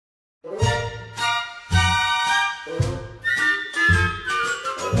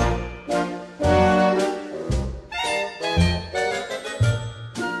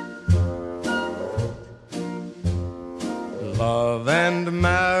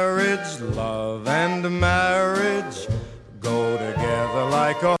marriage, love and marriage go together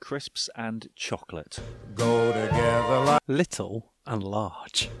like a... Crisps and chocolate. Go together like... Little and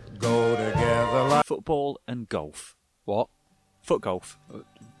large. Go together like... Football and golf. What? Foot golf.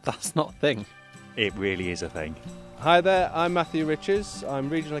 That's not a thing. It really is a thing. Hi there, I'm Matthew Richards. I'm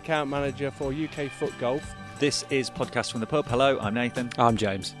Regional Account Manager for UK Foot Golf. This is Podcast from the Pub. Hello, I'm Nathan. I'm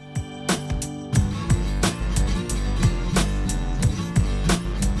James.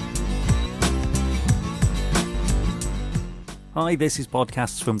 Hi, this is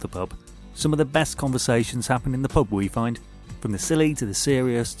Podcasts from the Pub. Some of the best conversations happen in the pub, we find. From the silly to the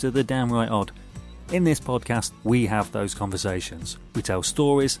serious to the downright odd. In this podcast, we have those conversations. We tell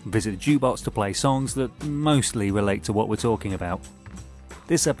stories, visit a jukebox to play songs that mostly relate to what we're talking about.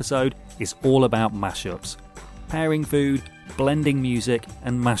 This episode is all about mashups. Pairing food, blending music,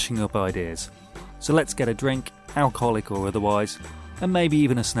 and mashing up ideas. So let's get a drink, alcoholic or otherwise, and maybe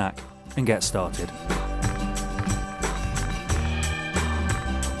even a snack, and get started.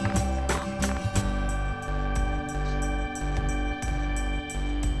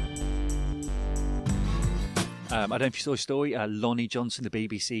 I don't know if you saw a story, Lonnie Johnson, the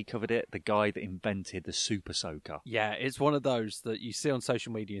BBC covered it, the guy that invented the Super Soaker. Yeah, it's one of those that you see on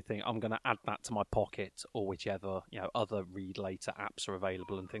social media and you think, I'm going to add that to my pocket or whichever, other read later apps are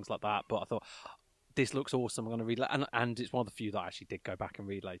available and things like that. But I thought, this looks awesome, I'm going to read later. And it's one of the few that I actually did go back and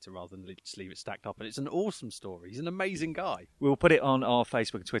read later rather than just leave it stacked up. And it's an awesome story. He's an amazing guy. We'll put it on our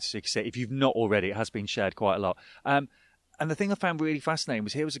Facebook and Twitter so you can see it. If you've not already, it has been shared quite a lot. And the thing I found really fascinating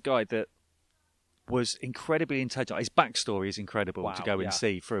was here was a guy that was incredibly intelligent. His backstory is incredible to go and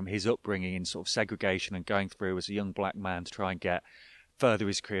see, from his upbringing in sort of segregation and going through as a young black man to try and get further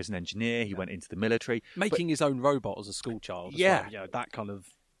his career as an engineer. He went into the military. Making his own robot as a school child. Yeah. Well, that kind of...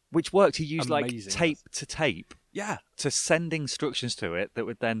 Which worked. He used amazing. like tape to tape. Yeah. To send instructions to it that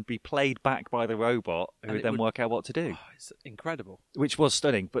would then be played back by the robot who would then work out what to do. Oh, it's incredible. Which was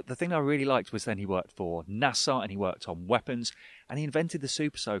stunning. But the thing I really liked was then he worked for NASA and he worked on weapons and he invented the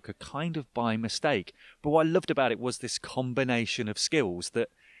Super Soaker kind of by mistake. But what I loved about it was this combination of skills that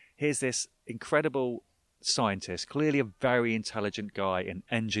here's this incredible scientist, clearly a very intelligent guy, an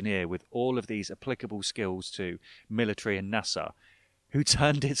engineer with all of these applicable skills to military and NASA, who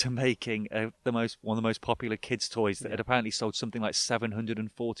turned it to making one of the most popular kids' toys that had apparently sold something like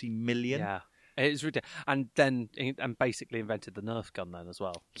 740 million. Yeah, it was ridiculous. And then, basically invented the Nerf gun then as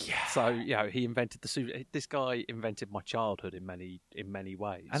well. Yeah. So, he invented the super... This guy invented my childhood in many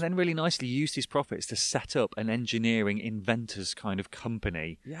ways. And then really nicely used his profits to set up an engineering inventors kind of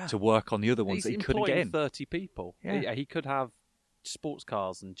company to work on the other ones that he couldn't get in. 30 people. Yeah. He could have sports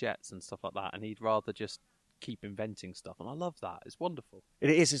cars and jets and stuff like that, and he'd rather just keep inventing stuff, and I love that. It's wonderful. It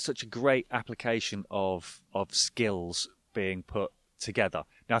is. It's such a great application of skills being put together.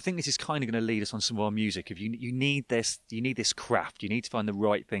 Now, I think this is kind of going to lead us on some of our music. If you need this craft. You need to find the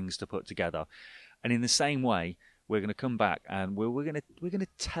right things to put together. And in the same way, we're going to come back and we're going to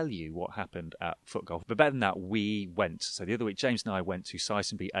tell you what happened at Foot Golf. But better than that, we went. So the other week, James and I went to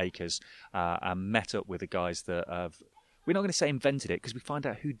Sysonby Acres and met up with the guys that have... We're not going to say invented it because we find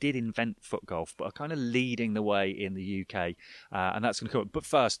out who did invent foot golf, but are kind of leading the way in the UK, and that's going to come up. But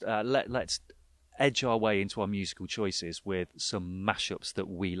first, let's edge our way into our musical choices with some mashups that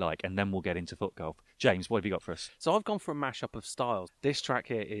we like, and then we'll get into foot golf. James, what have you got for us? So I've gone for a mashup of styles. This track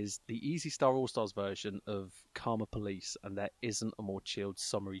here is the Easy Star All-Stars version of Karma Police, and there isn't a more chilled,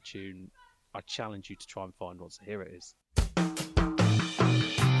 summery tune. I challenge you to try and find one, so here it is.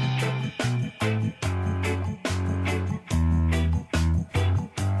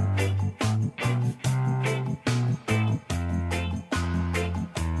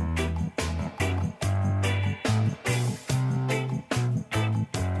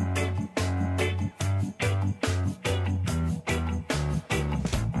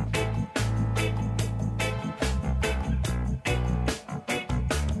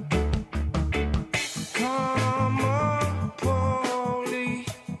 Come on.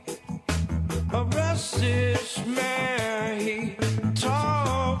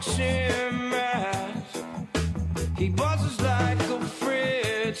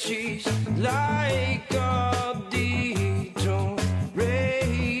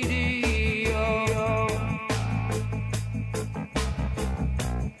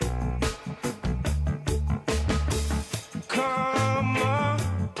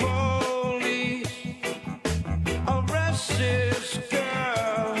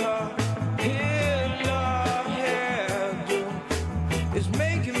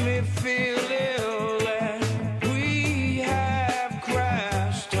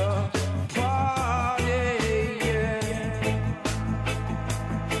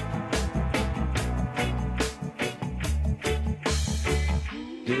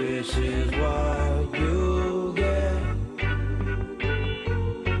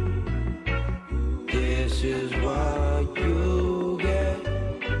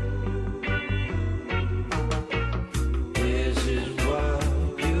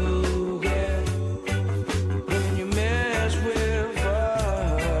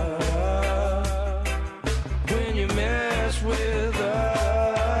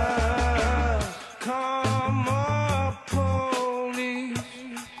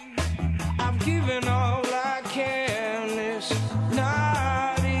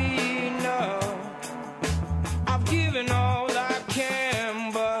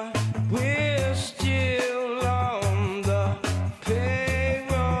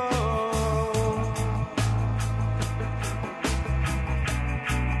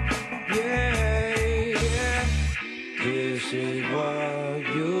 what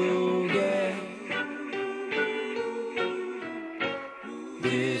you get.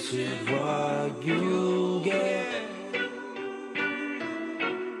 This is what you get.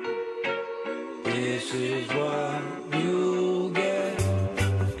 This is what you get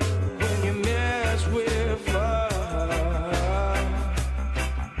when you mess with her.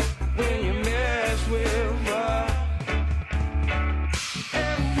 When you mess with her.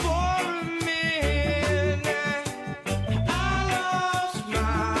 And for a minute, I lost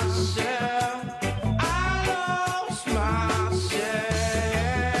myself. I lost myself.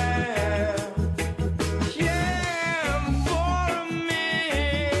 Yeah, and for a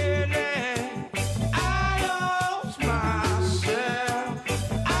minute, I lost myself.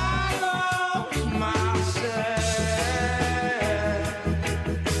 I lost myself.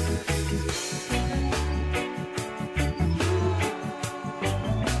 And for a minute, I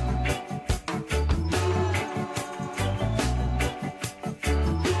lost myself. I lost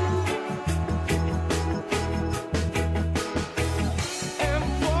myself. And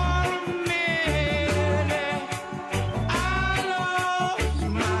for a minute, I lost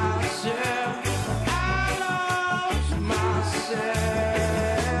myself. I lost myself.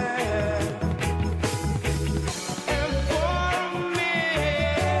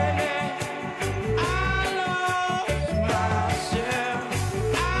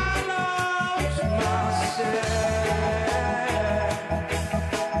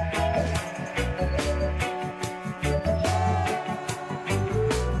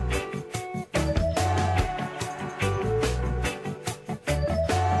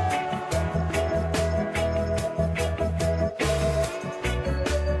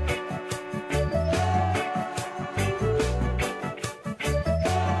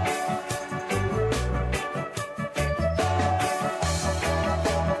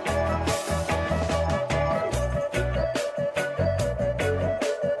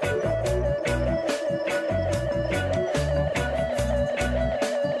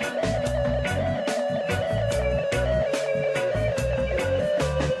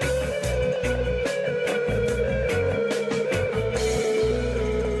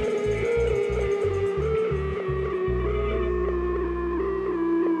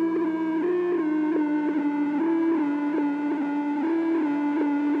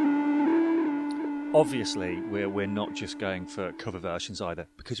 Obviously, we're not just going for cover versions either,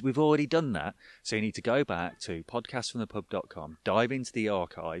 because we've already done that. So you need to go back to podcastfromthepub.com, dive into the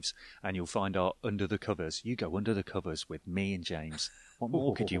archives, and you'll find our Under the Covers. You go under the covers with me and James. What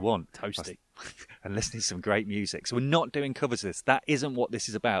more could you want? Toasty. And listening to some great music. So we're not doing covers of this. That isn't what this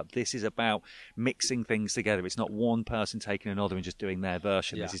is about. This is about mixing things together. It's not one person taking another and just doing their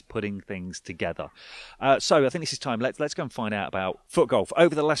version. Yeah. This is putting things together. So I think this is time. Let's go and find out about foot golf.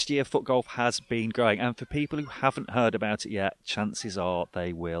 Over the last year, foot golf has been growing. And for people who haven't heard about it yet, chances are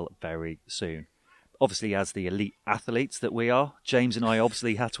they will very soon. Obviously, as the elite athletes that we are, James and I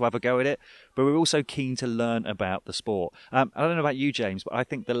obviously had to have a go at it, but we're also keen to learn about the sport. I don't know about you, James, but I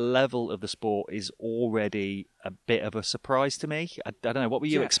think the level of the sport is already a bit of a surprise to me. I don't know, what were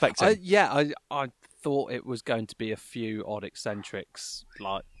you expecting? I thought it was going to be a few odd eccentrics,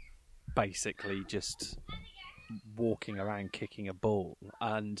 like basically just walking around kicking a ball.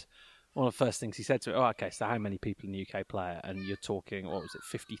 And one of the first things he said to me, okay, so how many people in the UK play it? And you're talking, what was it,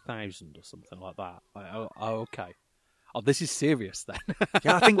 50,000 or something like that. Okay. Oh, this is serious then.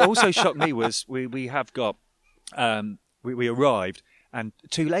 Yeah, I think what also shocked me was we have got, we arrived and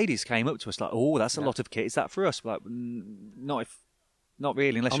two ladies came up to us like, oh, that's a lot of kit. Is that for us? We're like, not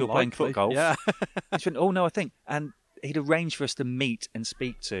really, unless you're playing foot golf. Yeah. And she went, oh, no, I think. And he'd arranged for us to meet and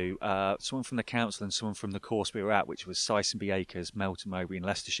speak to someone from the council and someone from the course we were at, which was Sysonby Acres, Melton Mowbray in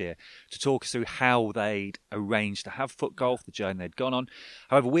Leicestershire, to talk us through how they'd arranged to have foot golf, the journey they'd gone on.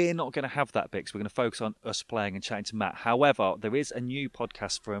 However, we're not going to have that bit, so we're going to focus on us playing and chatting to Matt. However, there is a new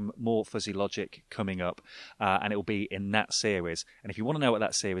podcast from More Fuzzy Logic coming up, and it will be in that series. And if you want to know what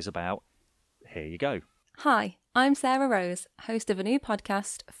that series is about, here you go. Hi, I'm Sarah Rose, host of a new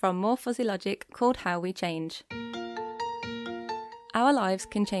podcast from More Fuzzy Logic called How We Change. Our lives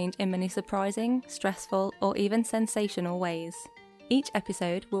can change in many surprising, stressful, or even sensational ways. Each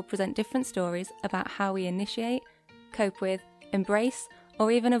episode will present different stories about how we initiate, cope with, embrace, or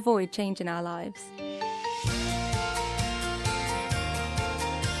even avoid change in our lives.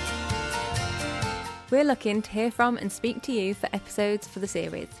 We're looking to hear from and speak to you for episodes for the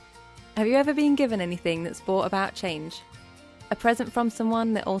series. Have you ever been given anything that's brought about change? A present from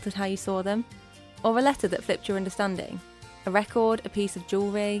someone that altered how you saw them? Or a letter that flipped your understanding? A record, a piece of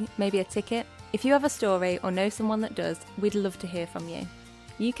jewellery, maybe a ticket? If you have a story or know someone that does, we'd love to hear from you.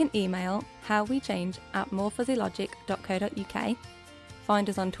 You can email howwechange@morefuzzylogic.co.uk, Find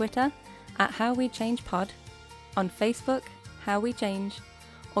us on Twitter at HowWeChangePod, on Facebook, How We Change,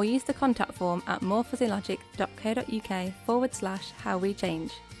 or use the contact form at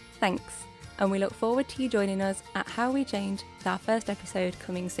morephysiologic.co.uk/howwechange. Thanks, and we look forward to you joining us at How We Change with our first episode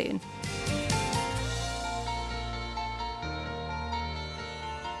coming soon.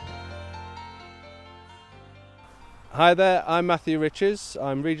 Hi there, I'm Matthew Riches.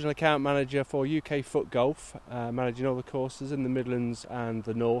 I'm Regional Account Manager for UK Foot Golf, managing all the courses in the Midlands and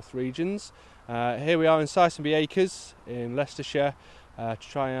the North regions. Here we are in Sisonby Acres in Leicestershire to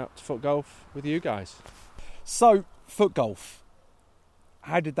try out foot golf with you guys. So, foot golf,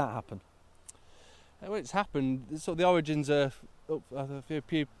 how did that happen? Well, it's happened, sort of the origins are up, a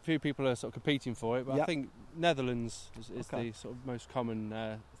few people are sort of competing for it, but Yep. I think Netherlands is Okay. the sort of most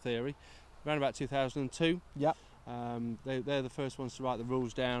common theory. Around about 2002. Yep. They're the first ones to write the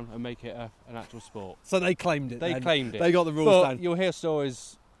rules down and make it an actual sport. So they claimed it. They then. claimed it. They got the rules But down. you'll hear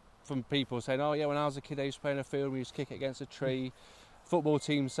stories from people saying, "Oh yeah, when I was a kid, I used to play in a field. We used to kick it against a tree." Football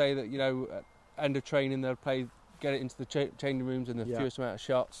teams say that at end of training they'll get it into the changing rooms in the Yeah. fewest amount of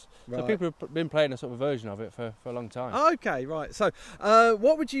shots. So Right. people have been playing a sort of version of it for a long time. Okay, right. So,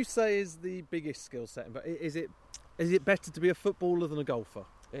 what would you say is the biggest skill set? But is it better to be a footballer than a golfer?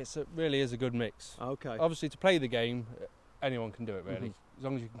 It really is a good mix. Okay. Obviously, to play the game, anyone can do it really. Mhm. As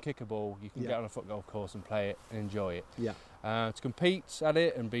long as you can kick a ball, you can Yeah. get on a foot golf course and play it and enjoy it. Yeah. To compete at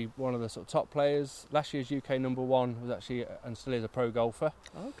it and be one of the sort of top players, last year's UK #1 was actually and still is a pro golfer.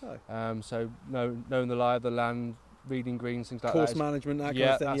 Okay. So knowing the lie of the land, reading greens, things like Course that. management, that Yeah,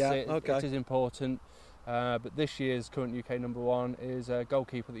 kind of thing. that's Yeah. it. Okay. It is important. But this year's current UK #1 is a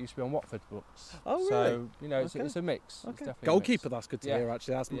goalkeeper that used to be on Watford books. Oh, really? So it's Okay. a mix. It's Okay. definitely a mix. Goalkeeper, that's good to Yeah. hear.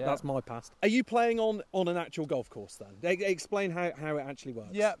 Actually, Yeah. that's my past. Are you playing on an actual golf course then? Explain how it actually works.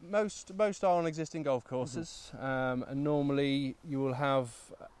 Yeah, most are on existing golf courses, and normally you will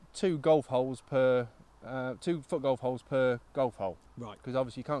have two foot golf holes per golf hole. Right. Because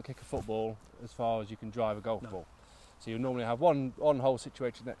obviously you can't kick a football as far as you can drive a golf No. ball. So you'll normally have one hole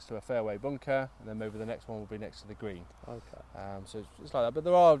situated next to a fairway bunker, and then maybe the next one will be next to the green. Okay. So it's like that. But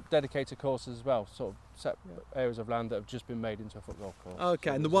there are dedicated courses as well, sort of set areas of land that have just been made into a foot golf course. Okay,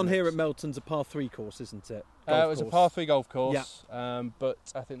 So and the there's a one here mix. at Melton's a par 3 course, isn't it? It was a par 3 golf course, Yeah. but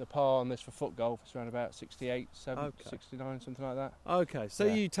I think the par on this for foot golf is around about 68, 70, Okay. 69, something like that. Okay, so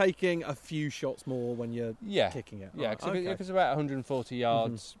Yeah. you're taking a few shots more when you're Yeah, kicking it. yeah. Right, Because okay. if it's about 140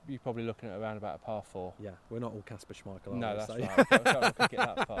 yards, you're probably looking at around about a par 4. Yeah, we're not all Casper Schmeichel. No, are we? that's So- right. Can't kick it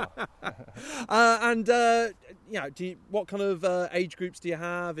that far. What kind of age groups do you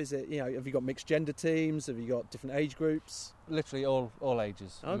have? Is it have you got mixed gender teams? Have you got different age groups? Literally all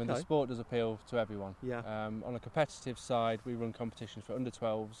ages. I mean, the Okay. sport does appeal to everyone. Yeah. On a competitive side, we run competitions for under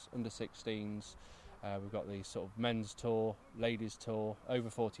 12s, under 16s. We've got the sort of men's tour, ladies tour, over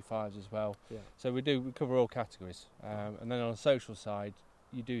 45s as well. Yeah. So we cover all categories. And then on the social side,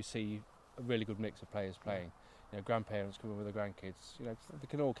 you do see a really good mix of players playing. Grandparents come in with their grandkids. They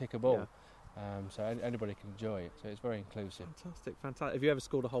can all kick a ball. So anybody can enjoy it. So it's very inclusive. Fantastic. Have you ever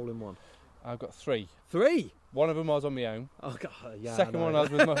scored a hole in one? I've got 3. 3? One of them I was on my own. Oh God, yeah. Second one I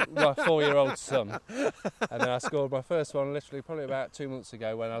was with my 4-year-old son. And then I scored my first one literally probably about 2 months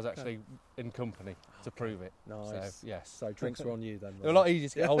ago when I was actually in company to prove it. Nice. So, yes. So drinks were on you then. They're a lot easier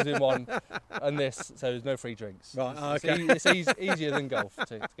to get holes in one and this, so there's no free drinks. Right, It's easier than golf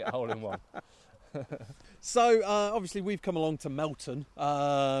to get a hole in one. So obviously we've come along to Melton,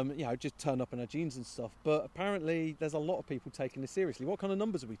 just turn up in our jeans and stuff. But apparently there's a lot of people taking this seriously. What kind of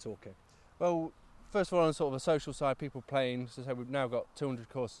numbers are we talking? Well, first of all, on sort of a social side, people playing, so we've now got 200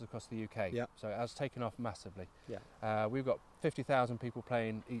 courses across the UK. Yeah. So it has taken off massively. Yeah. We've got 50,000 people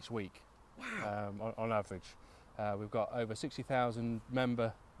playing each week. Wow. On average. We've got over 60,000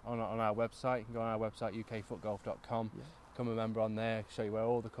 member on our website. You can go on our website, ukfootgolf.com, become a member on there, show you where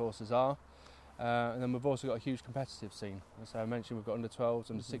all the courses are. And then we've also got a huge competitive scene. As I mentioned, we've got under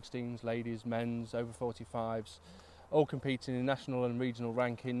 12s, under 16s, ladies, men's, over 45s, all competing in national and regional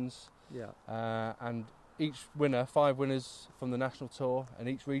rankings. Yeah. And each winner, 5 winners from the national tour, and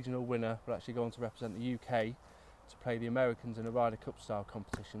each regional winner will actually go on to represent the UK to play the Americans in the Ryder Cup style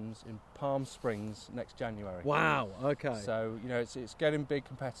competitions in Palm Springs next January. Wow. Okay. So it's getting big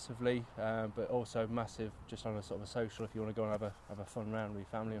competitively, but also massive just on a sort of a social. If you want to go and have a fun round with your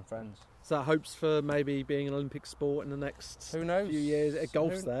family and friends. So hopes for maybe being an Olympic sport in the next Who knows? few years.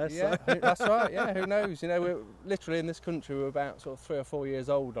 Golf's there. Yeah, So. that's right. Yeah, who knows? We're literally in this country. We're about sort of 3 or 4 years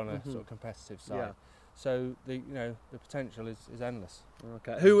old on a sort of competitive side. Yeah. So the potential is endless.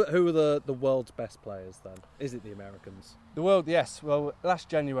 Okay. Who are the world's best players then? Is it the Americans? The world, yes. Well, last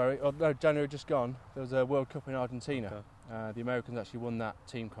January, January just gone, there was a World Cup in Argentina. Okay. The Americans actually won that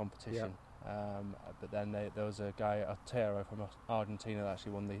team competition. But then there was a guy, Otero from Argentina, that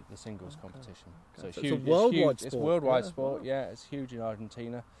actually won the singles competition. Okay. So it's So it's huge. a worldwide It's sport. worldwide Yeah. sport. Yeah, it's huge in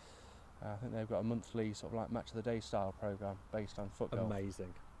Argentina. I think they've got a monthly sort of like match of the day style program based on foot golf.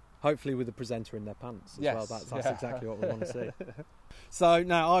 Amazing. Hopefully with the presenter in their pants as Yes, well. That's yeah. exactly what we want to see. So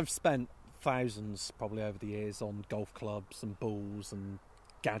now I've spent thousands probably over the years on golf clubs and balls and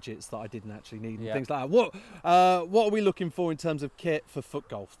gadgets that I didn't actually need and Yeah. things like that. What are we looking for in terms of kit for foot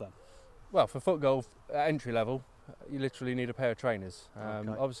golf then? Well, for foot golf at entry level, you literally need a pair of trainers. Okay.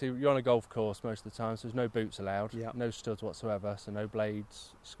 Obviously, you're on a golf course most of the time, so there's no boots allowed, Yeah. no studs whatsoever, so no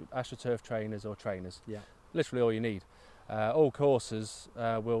blades, AstroTurf trainers or trainers. Yeah. Literally all you need. All courses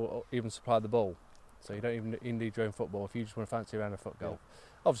will even supply the ball, so you don't even need your own football if you just want to fancy around a foot golf.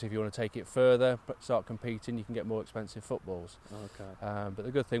 Obviously, if you want to take it further, start competing, you can get more expensive footballs. Okay. But the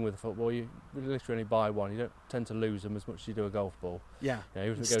good thing with a football, you literally only buy one. You don't tend to lose them as much as you do a golf ball. Yeah. You know,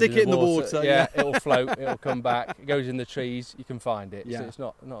 even if goes Stick it in the water. yeah, it'll float, it'll come back. It goes in the trees, you can find it. Yeah. So it's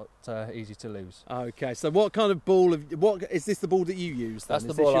not easy to lose. Okay. So what kind of ball? What is this? The ball that you use? Then? That's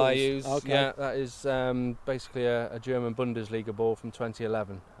the Is this ball I yours? use. Okay. Yeah, that is basically a German Bundesliga ball from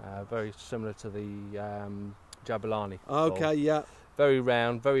 2011. Very similar to the Jabulani. Okay. ball. Yeah. Very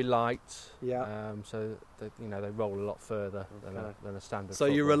round, very light. Yeah. So they roll a lot further than a standard. So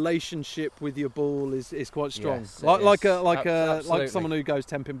your football. relationship with your ball is quite strong. Yes, it like is. Absolutely. someone who goes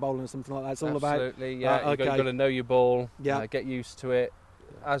 10-pin bowling or something like that. It's all about. Absolutely, yeah. okay. You've got to know your ball. Yeah. Get used to it.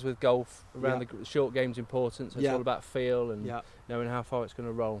 As with golf, around the short game's important. So it's Yeah. all about feel and Yeah. knowing how far it's going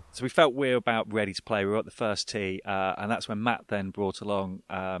to roll. So we felt we were about ready to play. We were at the first tee, and that's when Matt then brought along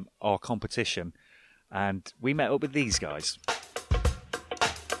our competition, and we met up with these guys.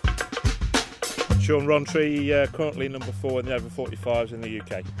 Sean Rowntree, currently number 4 in the over 45s in the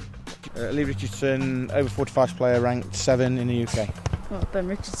UK. Lee Richardson, over 45s player, ranked 7 in the UK. Oh, Ben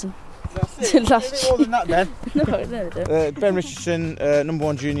Richardson. That's it. Last A bit more than that, Ben. No. Ben Richardson, number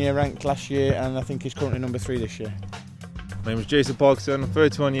 1 junior, ranked last year, and I think he's currently number 3 this year. My name is Jason Parkinson, I'm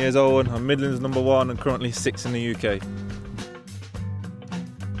 31 years old, I'm Midlands number 1 and currently 6 in the UK.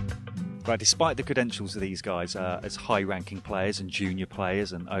 Right, despite the credentials of these guys as high-ranking players and junior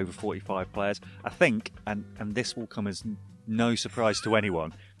players and over 45 players, I think, and this will come as no surprise to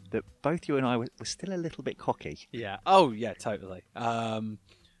anyone, that both you and I were still a little bit cocky. Yeah. Oh, yeah, totally. I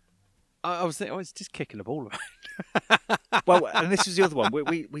was thinking, I was just kicking the ball around. Well, and this was the other one.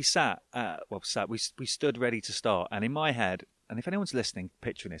 We stood ready to start, and in my head, and if anyone's listening,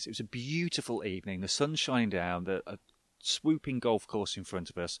 picturing this, it was a beautiful evening. The sun's shining down, a swooping golf course in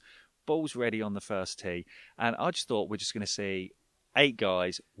front of us, balls ready on the first tee, and I just thought we're just going to see 8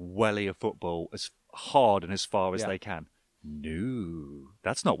 guys welly a football as hard and as far as they can. No,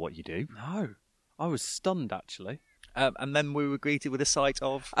 that's not what you do. No. I was stunned, actually. And then we were greeted with a sight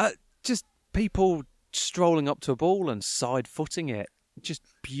of... Just people strolling up to a ball and side-footing it, just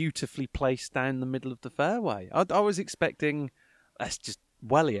beautifully placed down the middle of the fairway. I was expecting, let's just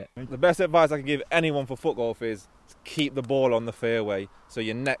welly it. The best advice I can give anyone for foot golf is keep the ball on the fairway so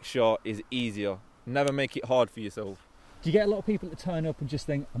your next shot is easier. Never make it hard for yourself. Do you get a lot of people that turn up and just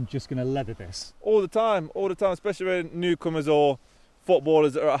think, I'm just going to leather this? All the time, especially when newcomers or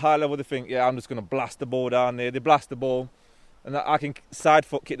footballers that are at a high level, they think, yeah, I'm just going to blast the ball down there. They blast the ball, and I can side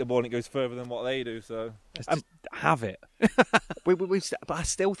foot kick the ball and it goes further than what they do. So Just have it. But I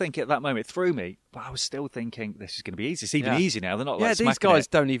still think at that moment, it threw me, but I was still thinking, this is going to be easy. It's even easier now. They're not like these smacking guys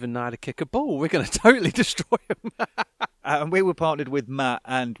it. don't even know how to kick a ball. We're going to totally destroy them. And we were partnered with Matt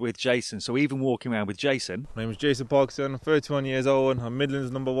and with Jason, so even walking around with Jason... My name is Jason Parkinson, I'm 31 years old, I'm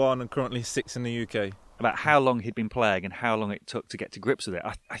Midlands number 1 and currently 6 in the UK. About how long he'd been playing and how long it took to get to grips with it.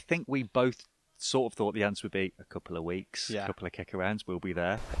 I think we both sort of thought the answer would be a couple of weeks, a couple of kick-arounds, we'll be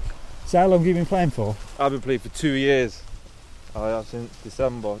there. So how long have you been playing for? I've been playing for 2 years. I have since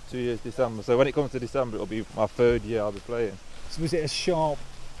December, 2 years December. So when it comes to December, it'll be my 3rd year I'll be playing. So was it a sharp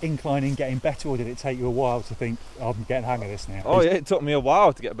incline in getting better, or did it take you a while to think, I'm getting the hang of this now? Oh yeah, it took me a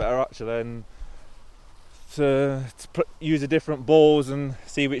while to get better actually, and to use the different balls and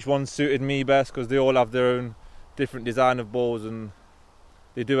see which ones suited me best, because they all have their own different design of balls and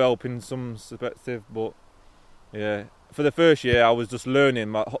they do help in some perspective. But yeah, for the first year I was just learning.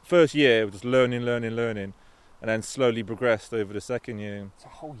 My first year I was just learning, and then slowly progressed over the second year. It's a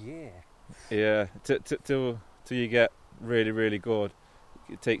whole year. Yeah, till you get really, really good.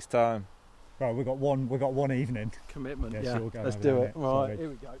 It takes time. Right, we've got one evening. Commitment. Yes, Yeah, you'll go let's over do there, it. mate. Right, Sorry. here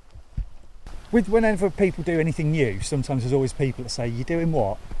we go. Whenever people do anything new, sometimes there's always people that say, "You're doing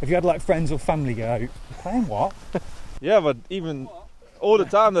what?" Have you had like friends or family go, "You're playing what?" Yeah, but even all the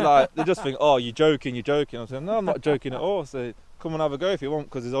time they just think, "Oh, you're joking." I'm saying, "No, I'm not joking at all." So come and have a go if you want,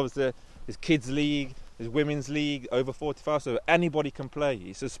 because there's kids league, there's women's league, over 45, so anybody can play.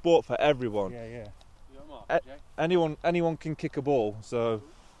 It's a sport for everyone. Anyone can kick a ball, so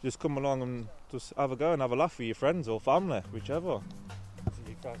just come along and just have a go and have a laugh with your friends or family, whichever.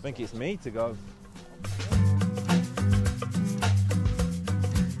 I think it's me to go.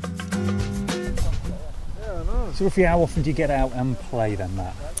 So roughly how often do you get out and play then,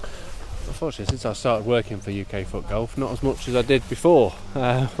 Matt? Unfortunately, since I started working for UK Foot Golf, not as much as I did before.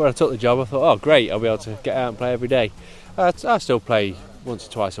 When I took the job, I thought, oh great, I'll be able to get out and play every day. I still play once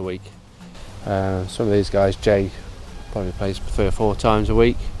or twice a week. Some of these guys, Jay probably plays 3 or 4 times a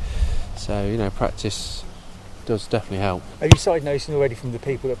week. So, practice does definitely help. Have you started noticing already from the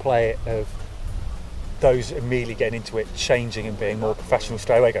people that play it of those immediately getting into it, changing and being more professional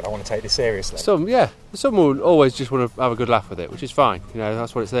straight away, going, I want to take this seriously? Some will always just want to have a good laugh with it, which is fine.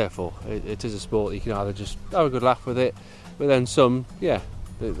 That's what it's there for. It is a sport. You can either just have a good laugh with it, but then some,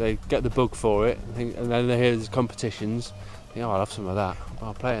 they get the bug for it, and then they hear there's competitions. Think, I'll have some of that.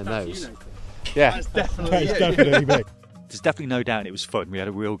 I'll play in those. Yeah, that's definitely me. There's definitely no doubt it was fun. We had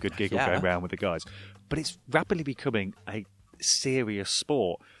a real good giggle going around with the guys. But it's rapidly becoming a serious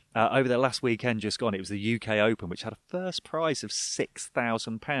sport. Over the last weekend just gone, it was the UK Open, which had a first prize of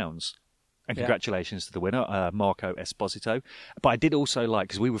 £6,000. And congratulations to the winner, Marco Esposito. But I did also like,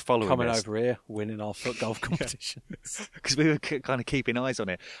 because we were following coming over here, winning our foot golf competitions. Because we were kind of keeping eyes on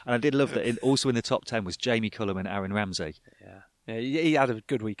it. And I did love that also in the top 10 was Jamie Cullum and Aaron Ramsey. Yeah, he had a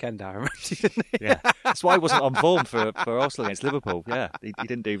good weekend, Aaron Ramsey, didn't he? Yeah, that's why he wasn't on form for Arsenal against Liverpool. Yeah, he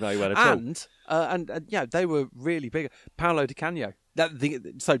didn't do very well at all. And they were really big. Paolo Di Canio.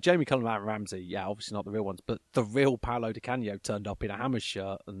 So Jamie Cullum and Aaron Ramsey, obviously not the real ones, but the real Paolo Di Canio turned up in a Hammers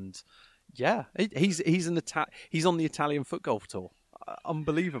shirt, and he's on the Italian foot golf tour.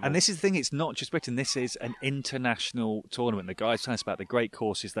 Unbelievable. And this is the thing, it's not just Britain, this is an international tournament. The guys tell us about the great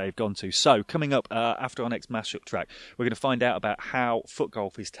courses they've gone to. So coming up after our next mashup track, we're going to find out about how foot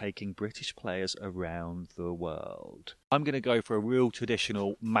golf is taking British players around the world. I'm going to go for a real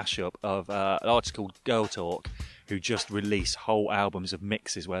traditional mashup of an artist called Girl Talk, who just released whole albums of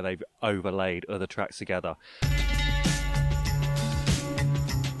mixes where they've overlaid other tracks together.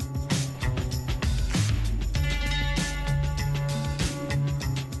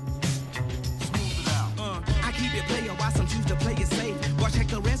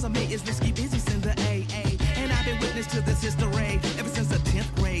 Is risky business in the AA, and I've been witness to this history ever since the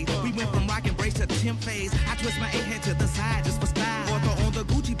 10th grade. We went from rock and brace to temp phase. I twist my A-head to the side just for style, or throw on the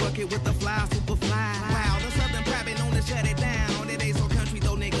Gucci bucket with the fly, super fly. Wow, the Southern private known to shut it down. It ain't so country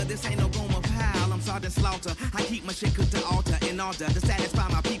though, nigga, this ain't no Goma pal. I'm Sergeant Slaughter, I keep my shit cooked to altar in order to satisfy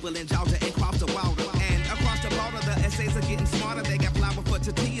my people in Georgia and cross the water. And across the border, the essays are getting smarter. They got flour for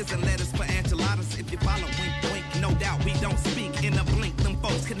tortillas and lettuce for enchiladas. If you follow, wink, wink, no doubt we don't speak in a blink. Them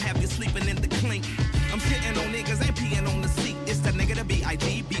folks can have you sleeping in the clink. I'm shitting on niggas and peeing on the seat. It's the nigga to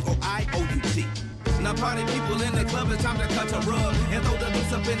B-I-G-B-O-I-O-U-T. Now party people in the club, it's time to cut a rug and throw the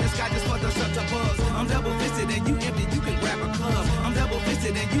loose up in the sky just for the shut to buzz. I'm double fisted and you empty, you can grab a club. I'm double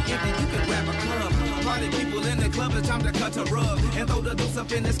fisted and you empty, you can grab a club. Party people in the club, it's time to cut a rug and throw the loose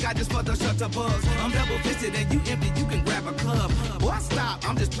up in the sky just for the shut to buzz. I'm double fisted and you empty, you can grab a club. Boy, stop,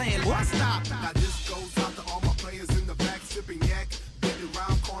 I'm just playing. Boy, stop. Now this goes out to all my players in the back, sipping yak, getting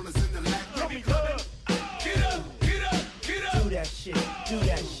around corners in the lack. Get up, get up, get up, get up. Do that shit, do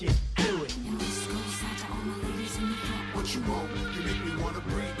that shit, do it. What you want? You make me wanna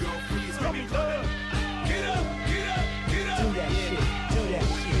breathe, girl. Please give me love. Get up, get up, get up. Do that shit, do that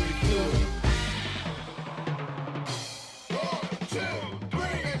shit, do it. 1, 2, 3,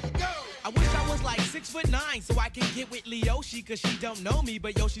 let's go. I wish I was like 6'9" so I can get with Leoshi, cause she don't know me,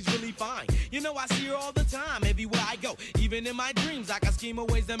 but yo, she's really fine. You know I see her all the time, everywhere I go. Even in my dreams, I got scheme of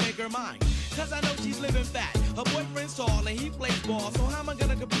ways to make her mine. Cause I know she's living fat. Her boyfriend's tall and he plays ball, so how am I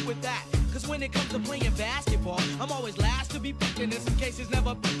gonna compete with that? Cause when it comes to playing basketball, I'm always last to be picked, and in some cases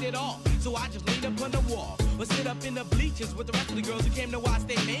never picked at all. So I just lean up on the wall, or sit up in the bleachers with the rest of the girls who came to watch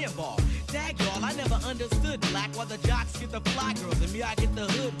their man ball. Dag y'all, I never understood black, while the jocks get the fly girls, and me I get the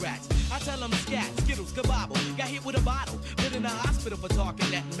hood rats. I tell them scat, skittles, kabobble, got hit with a bottle, put in the hospital for talking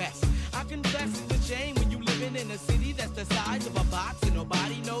that mess. I confess it's a shame when you living in a city that's the size of a box and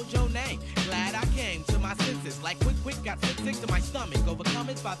nobody knows your name. Glad I came to my senses, like quick, got sick to my stomach, overcome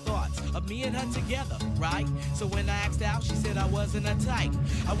it by thoughts of me and her together, right? So when I asked out, she said I wasn't a type.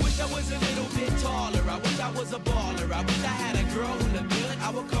 I wish I was a little bit taller, I wish I was a baller, I wish I had a girl who looked good, I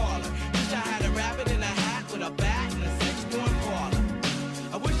would call her. Wish I had a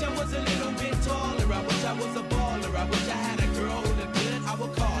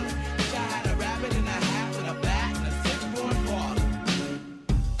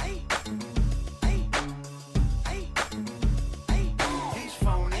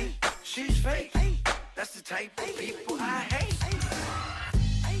type of people I hate.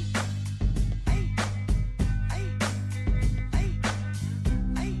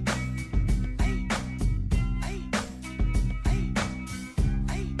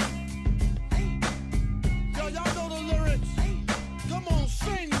 Yo, y'all know the lyrics. Come on,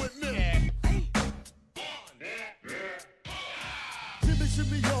 sing with me. Shimmy,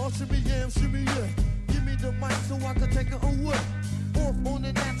 shimmy, y'all, shimmy, yam, shimmy, yeah. Give me the mic so I can take it away. Off on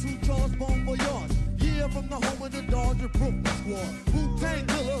the natural charge, bon voyage. Yeah, from the home of the Dodger Brooklyn squad. Wu-Tang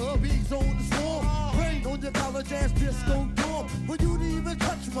Killer, hubby's on the swarm. Rain on your college ass disco dorm. For you to even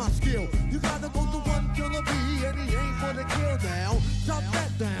touch my skill, you gotta go to one killer B, and he ain't for the kill now. Drop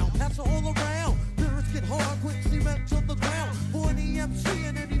that down, pass it all around. Lyrics get hard, quick cement to the ground. For any MC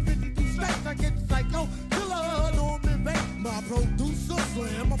in any 52 states, I get psycho. Killer, Norman Bates, my producer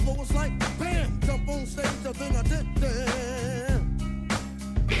slam. My flow is like bam, jump on stage, and then I did that.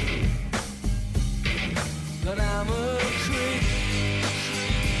 But I'm a creep.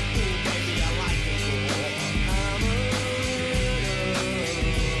 Ooh, baby, I like it raw. I'm a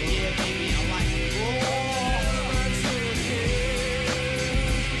yeah, baby, I like it raw. I'm a kid.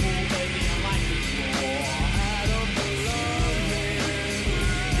 Ooh, baby, I like it raw. I don't belong here.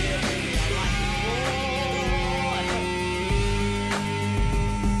 Yeah, baby, I like it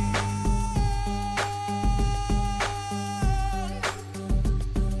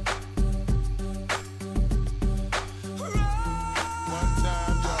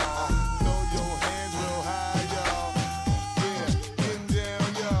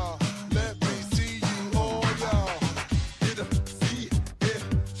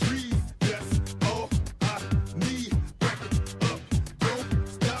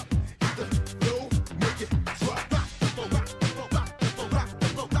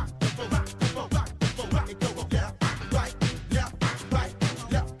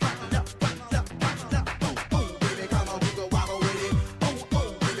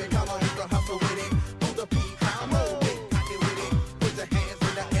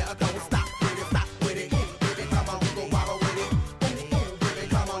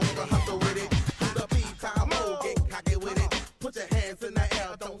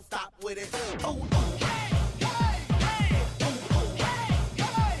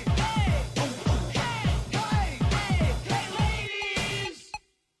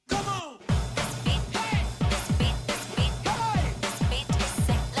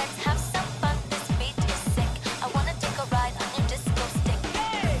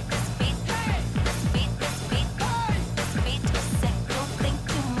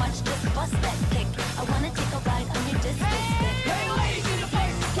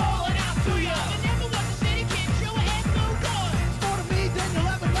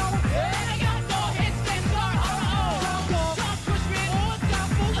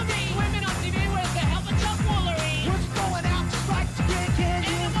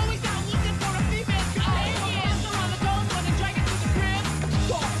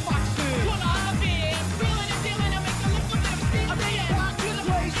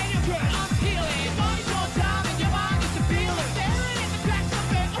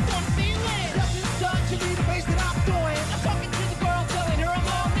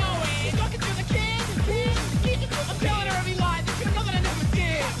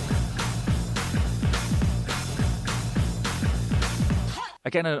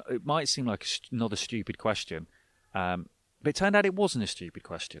Again, it might seem like another stupid question, but it turned out it wasn't a stupid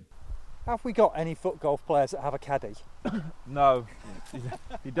question. Have we got any foot golf players that have a caddy? No,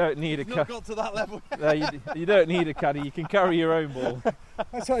 you don't need a caddy. Not got to that level. No, you don't need a caddy. You can carry your own ball.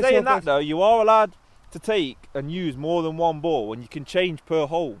 Saying that though, you are allowed to take and use more than one ball, and you can change per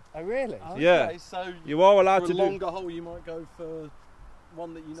hole. Oh really? Yeah. Okay, so you are allowed for to a do. longer hole, you might go for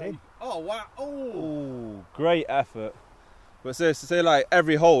one that you know. Oh wow! Oh, great effort. But say like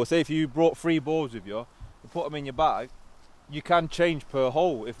every hole. Say if you brought 3 balls with you, and put them in your bag, you can change per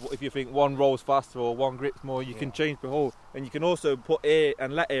hole. If you think one rolls faster or one grips more, you can change per hole, and you can also put air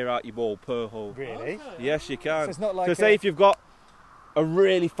and let air out your ball per hole. Really? Okay. Yes, you can. So it's not like so say if you've got a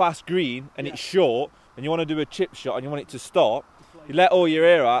really fast green and it's short, and you want to do a chip shot and you want it to stop, you let all your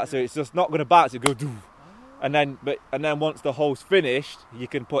air out, so it's just not going to bounce. It go doo. And then once the hole's finished, you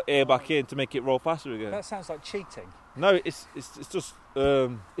can put air back in to make it roll faster again. That sounds like cheating. No, it's just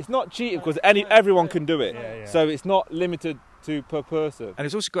it's not cheating because everyone can do it. Yeah. So it's not limited to per person. And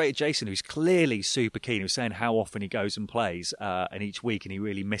it's also great at Jason, who's clearly super keen. He was saying how often he goes and plays, and each week, and he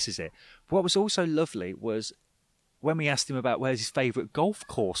really misses it. But what was also lovely was when we asked him about where his favourite golf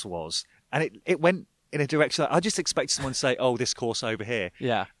course was, and it went in a direction. I just expected someone to say, "Oh, this course over here."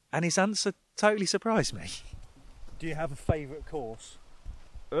 Yeah. And his answer totally surprised me. Do you have a favourite course?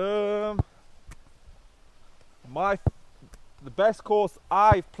 The best course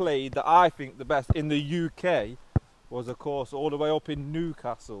I've played that I think the best in the UK was a course all the way up in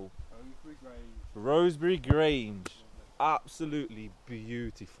Newcastle. Rosebery Grange. Absolutely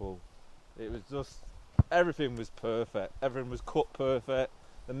beautiful. It was just, everything was perfect. Everything was cut perfect.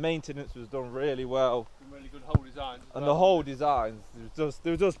 The maintenance was done really well. Some really good hole designs. And the whole designs,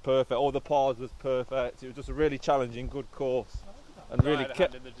 they were just perfect. All the pars was perfect. It was just a really challenging, good course. And really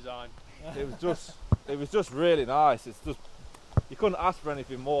kept in the design. It was just really nice. It's just, you couldn't ask for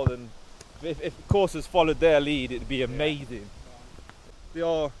anything more than, if courses followed their lead, it'd be amazing.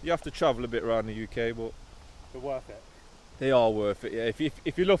 You have to travel a bit around the UK, but They're worth it. they are worth it. Yeah,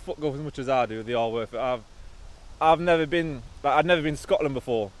 if you love foot golf as much as I do, they are worth it. I'd never been to Scotland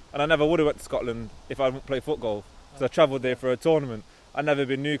before, and I never would have went to Scotland if I didn't play foot golf. So I travelled there for a tournament. I'd never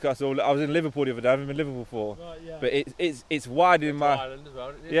been Newcastle. I was in Liverpool the other day. I haven't been in Liverpool before. Right, yeah. But it's widening my. Ireland as well,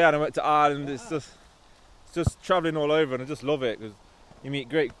 isn't it? Yeah, and I went to Ireland. It's just travelling all over, and I just love it because you meet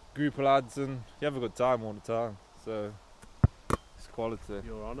great group of lads and you have a good time all the time. So it's quality.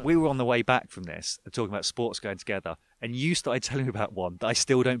 You're on it. We were on the way back from this, talking about sports going together, and you started telling me about one that I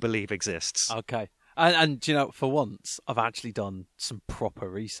still don't believe exists. Okay. And you know, for once, I've actually done some proper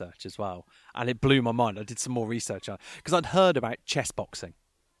research as well, and it blew my mind. I did some more research on because I'd heard about chess boxing.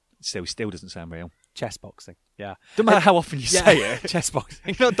 Still doesn't sound real. Chess boxing, yeah. Don't matter how often you say it. Chess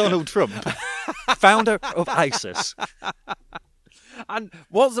boxing. You're not Donald Trump, founder of ISIS. And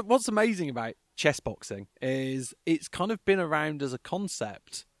what's amazing about chess boxing is it's kind of been around as a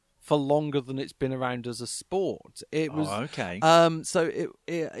concept for longer than it's been around as a sport. It was okay. So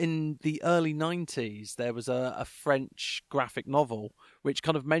in the early 90s, there was a French graphic novel which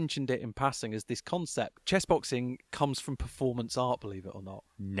kind of mentioned it in passing as this concept. Chess boxing comes from performance art, believe it or not.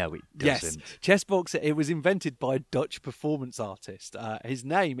 No, it doesn't. Yes, chess boxing. It was invented by a Dutch performance artist. His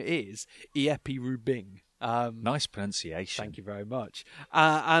name is Iepi Rubing. Nice pronunciation. Thank you very much.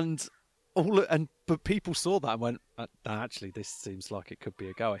 But people saw that and went, actually, this seems like it could be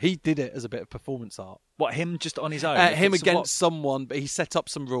a goer. He did it as a bit of performance art. What, him just on his own? Him against someone, but he set up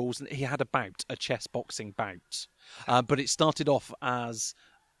some rules and he had a chess boxing bout. But it started off as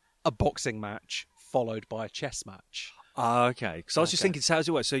a boxing match followed by a chess match. Okay. Because I was just thinking, so how does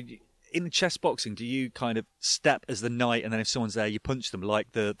it work? So in chess boxing, do you kind of step as the knight, and then if someone's there, you punch them like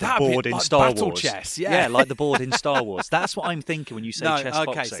the board in like Star battle Wars? Chess, yeah. like the board in Star Wars. That's what I'm thinking when you say chess boxing.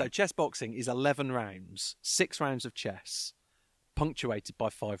 Okay, so chess boxing is 11 rounds, 6 rounds of chess, punctuated by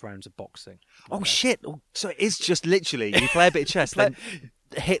 5 rounds of boxing. Oh, shit. Oh, so it is just literally, you play a bit of chess, then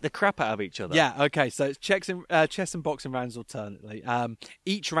hit the crap out of each other. Yeah, okay, so it's chess and boxing rounds alternately.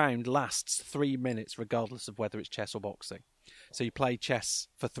 Each round lasts 3 minutes, regardless of whether it's chess or boxing. So you play chess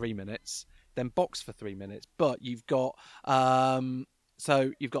for 3 minutes, then box for 3 minutes, but you've got 9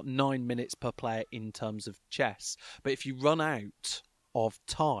 minutes per player in terms of chess. But if you run out of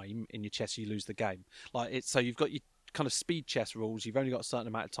time in your chess, you lose the game. So you've got your kind of speed chess rules. You've only got a certain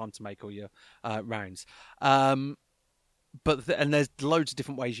amount of time to make all your rounds. And there's loads of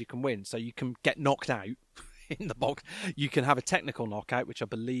different ways you can win. So you can get knocked out in the box. You can have a technical knockout, which I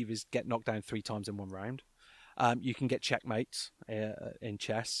believe is get knocked down 3 times in one round. You can get checkmates in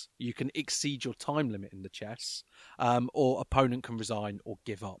chess. You can exceed your time limit in the chess, or opponent can resign or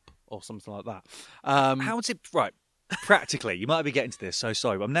give up or something like that. How is it right? Practically, you might be getting to this. So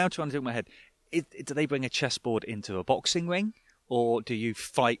sorry, but I'm now trying to do in my head. Do they bring a chessboard into a boxing ring, or do you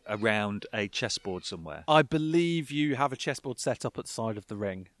fight around a chessboard somewhere? I believe you have a chessboard set up at the side of the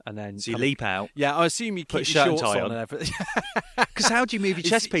ring, and then so you leap out. Yeah, I assume you put keep your shirt and shorts tie on and everything. Because how do you move your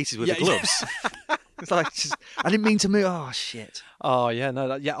chess pieces with the gloves? It's like, I didn't mean to move. Oh shit! Oh yeah,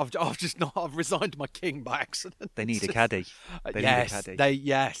 no, I've resigned my king by accident. They need a caddy.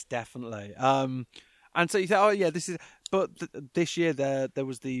 Yes, definitely. And so you say, oh yeah, this is. But this year there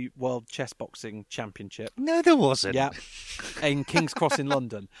was the World Chess Boxing Championship. No, there wasn't. Yeah, in King's Cross in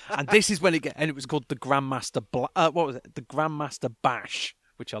London, and this is when it was called the Grandmaster. What was it? The Grandmaster Bash,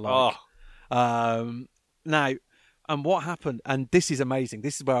 which I like. Now. And what happened, and this is amazing,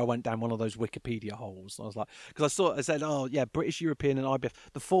 this is where I went down one of those Wikipedia holes. I was like, because I said, oh yeah, British, European and IBF,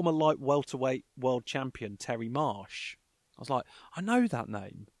 the former light welterweight world champion, Terry Marsh. I was like, I know that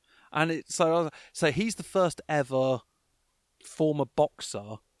name. And so he's the first ever former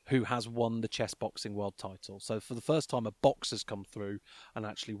boxer who has won the chess boxing world title. So for the first time, a boxer's come through and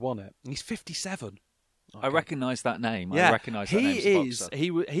actually won it. And he's 57. Okay. I recognise that name. Yeah, I recognise that name as a boxer.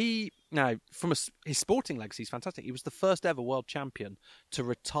 He Now, from his sporting legacy is fantastic. He was the first ever world champion to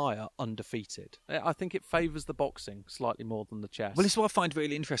retire undefeated. I think it favours the boxing slightly more than the chess. Well, this is what I find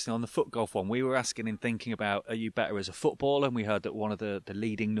really interesting on the foot golf one. We were asking and thinking about, are you better as a footballer? And we heard that one of the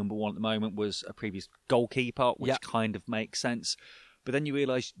leading number one at the moment was a previous goalkeeper, which kind of makes sense. But then you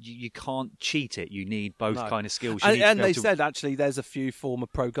realise you can't cheat it. You need both kind of skills. And they said, actually, there's a few former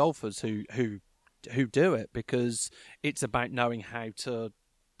pro golfers who do it because it's about knowing how to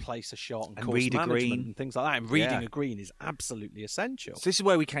place a shot and course read a management green and things like that. And reading a green is absolutely essential. So this is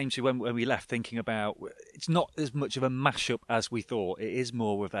where we came to when we left, thinking about it's not as much of a mashup as we thought. It is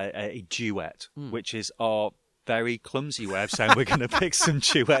more of a duet, which is our very clumsy way of saying we're going to pick some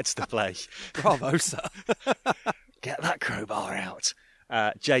duets to play. Bravo, sir. Get that crowbar out.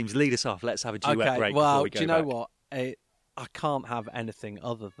 James, lead us off. Let's have a duet break well, before we go do you know back. what? I can't have anything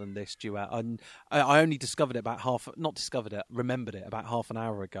other than this duet. I only discovered it remembered it about half an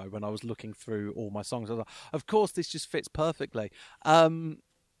hour ago when I was looking through all my songs. I was like, of course, this just fits perfectly.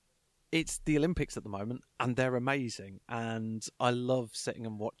 It's the Olympics at the moment, and they're amazing. And I love sitting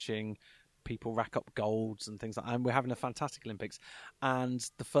and watching people rack up golds and things like that. And we're having a fantastic Olympics. And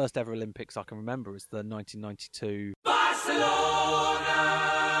the first ever Olympics I can remember is the 1992 Barcelona.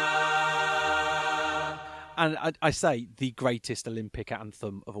 And I say the greatest Olympic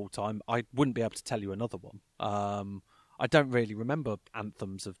anthem of all time. I wouldn't be able to tell you another one. I don't really remember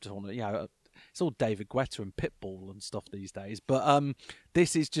anthems of tournament. You know, it's all David Guetta and Pitbull and stuff these days. But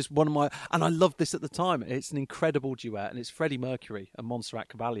this is just one of my... And I loved this at the time. It's an incredible duet. And it's Freddie Mercury and Montserrat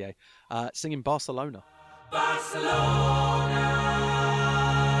Caballé singing Barcelona. Barcelona.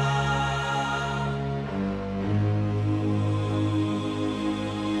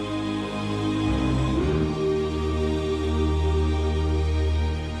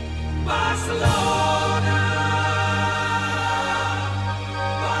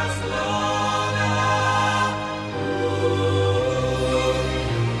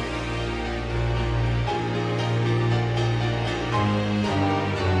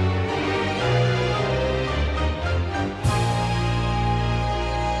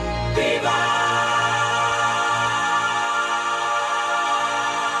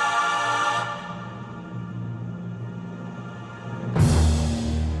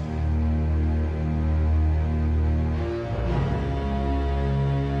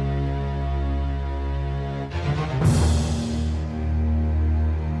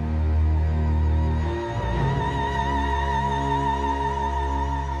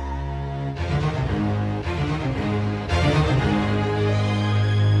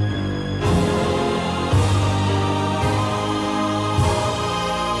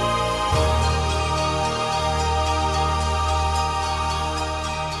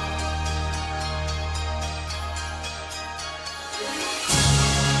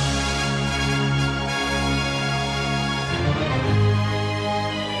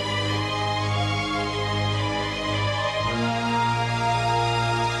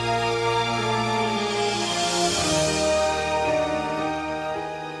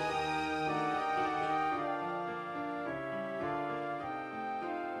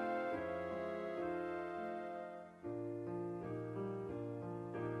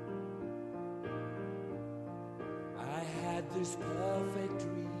 This perfect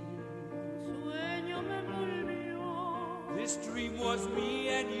dream. This dream was me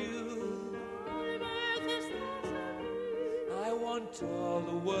and you. I want all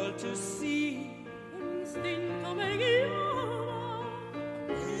the world to see.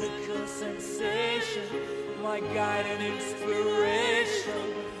 Miracle sensation, my guide and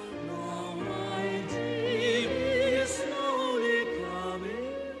inspiration. Now my dream is slowly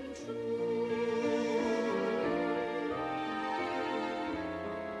coming true.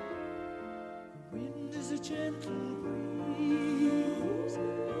 The wind is a gentle breeze.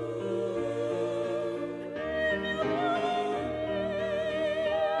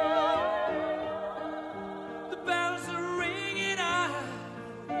 The bells are ringing out.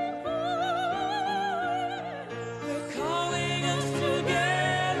 They're calling us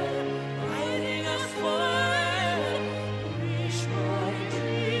together.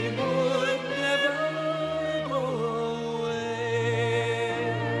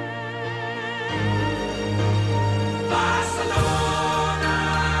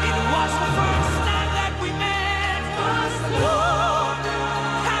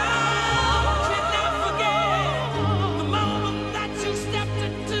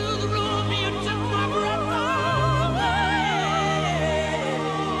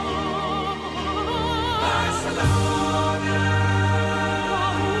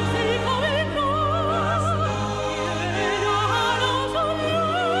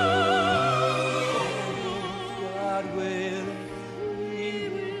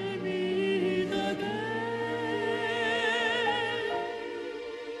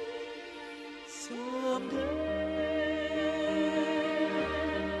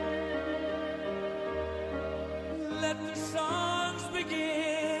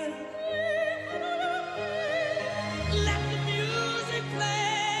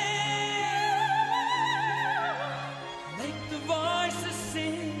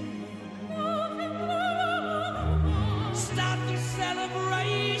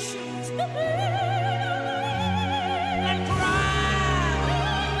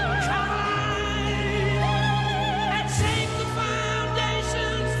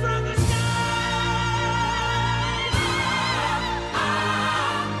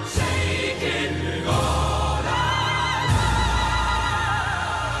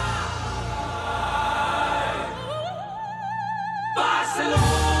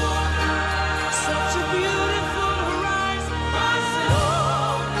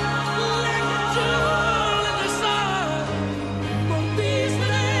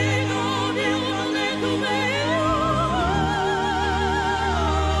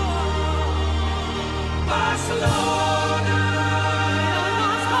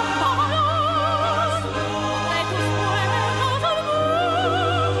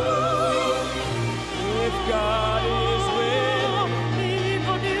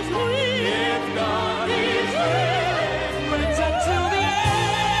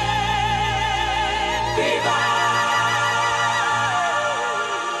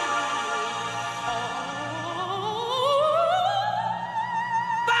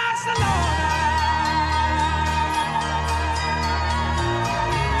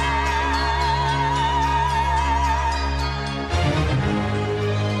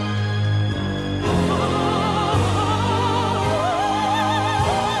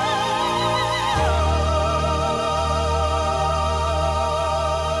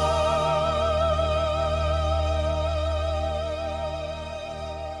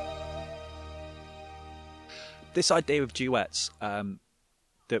 this idea of duets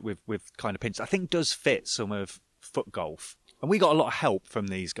that we've kind of pinched, I think does fit some of foot golf. And we got a lot of help from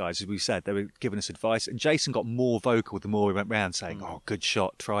these guys, as we said. They were giving us advice. And Jason got more vocal the more we went round, saying, oh, good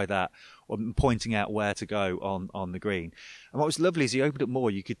shot, try that, or pointing out where to go on the green. And what was lovely is he opened up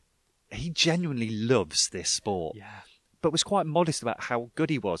more. He genuinely loves this sport. Yeah. But was quite modest about how good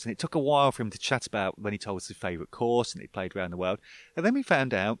he was. And it took a while for him to chat about when he told us his favourite course and he played around the world. And then we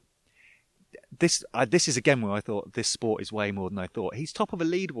found out, this is again where I thought this sport is way more than I thought. He's top of a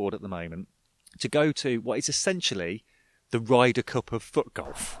leaderboard at the moment to go to what is essentially the Ryder Cup of foot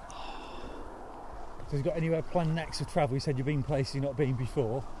golf. So you've got anywhere planned next for travel? You said you've been places you've not been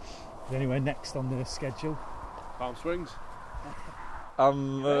before. Is there anywhere next on the schedule? Palm Springs.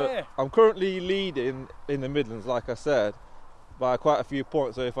 I'm currently leading in the Midlands, like I said, by quite a few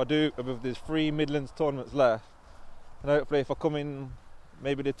points. So if I do, there's 3 Midlands tournaments left, and hopefully if I come in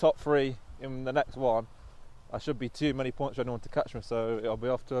maybe the top 3 in the next one, I should be too many points for anyone to catch me, so I'll be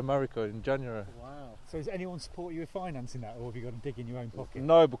off to America in January. Wow. So does anyone support you with financing that, or have you got to dig in your own pocket?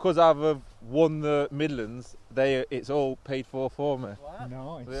 No, because I've won the Midlands, it's all paid for me. Wow.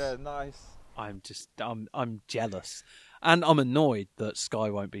 Nice. Yeah, nice. I'm jealous. And I'm annoyed that Sky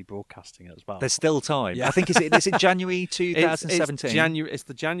won't be broadcasting it as well. There's still time. Yeah. I think, is it January 2017? It's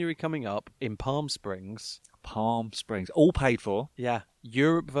the January coming up in Palm Springs. Palm Springs. All paid for. Yeah.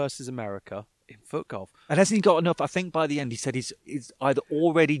 Europe versus America in foot golf. And hasn't he got enough? I think by the end he said he's either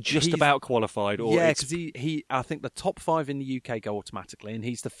already he's about qualified or yeah, because he I think the top 5 in the UK go automatically, and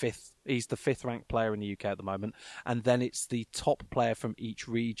he's the fifth ranked player in the UK at the moment, and then it's the top player from each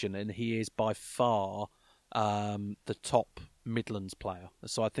region, and he is by far the top Midlands player.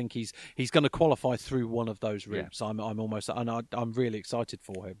 So I think he's going to qualify through one of those routes. Yeah. I'm really excited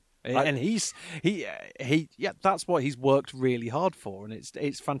for him. And he that's what he's worked really hard for, and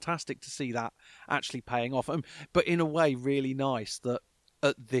it's fantastic to see that actually paying off. But in a way, really nice that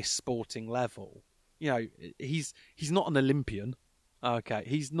at this sporting level, he's not an Olympian. Okay,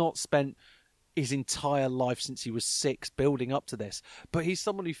 he's not spent his entire life since he was 6 building up to this, but he's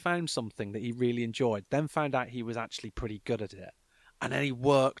someone who found something that he really enjoyed, then found out he was actually pretty good at it. And then he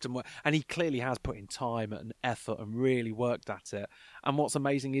worked and he clearly has put in time and effort and really worked at it. And what's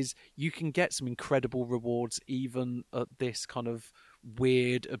amazing is you can get some incredible rewards even at this kind of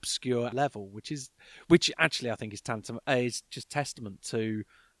weird, obscure level, which actually I think is just testament to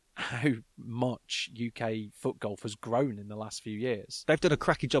how much UK foot golf has grown in the last few years. They've done a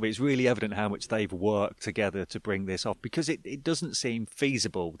cracking job. It's really evident how much they've worked together to bring this off, because it doesn't seem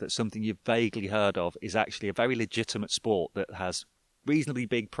feasible that something you've vaguely heard of is actually a very legitimate sport that has reasonably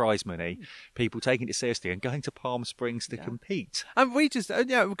big prize money, people taking it seriously and going to Palm Springs to compete. And we just,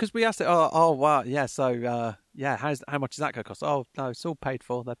 because we asked it, oh wow, yeah, so, how much is that going to cost? Oh, no, it's all paid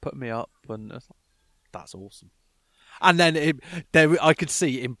for. They're putting me up, and that's awesome. And then I could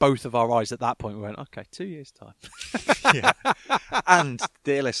see in both of our eyes at that point, we went, okay, 2 years' time. Yeah. And,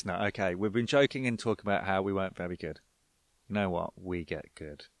 dear listener, okay, we've been joking and talking about how we weren't very good. You know what? We get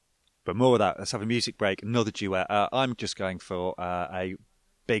good. But more of that. Let's have a music break, another duet. I'm just going for a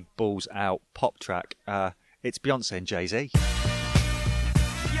big balls out pop track. It's Beyonce and Jay-Z.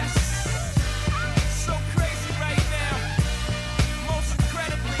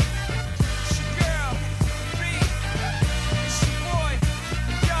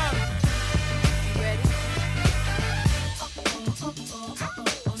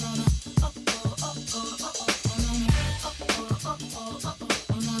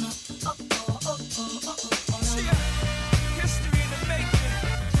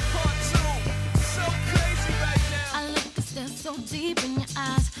 Deep in your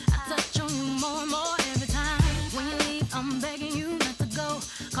eyes, I touch on you more and more every time. When you leave, I'm begging you not to go.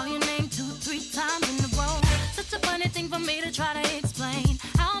 Call your name 2-3 times in a row. Such a funny thing for me to try to explain.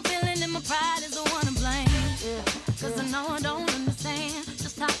 How I'm feeling and my pride is the one to blame. Yeah. Cause I know I don't understand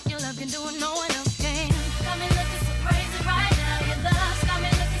just how your love can do it, no one else can. Got me looking so crazy right now. Your love's got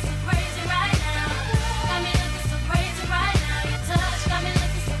me looking so crazy right now. Got me looking so crazy right now. Your touch got me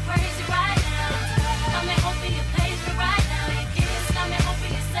looking so crazy right now. Got me hoping you page me right now. Got me hoping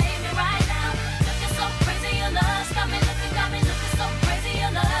you save me right now. Looking so crazy, your love got me looking so crazy,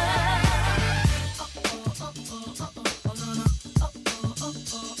 your love.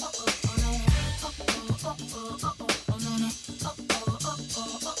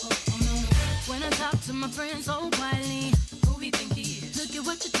 When I talk to my friends so quietly, who we think he is? Look at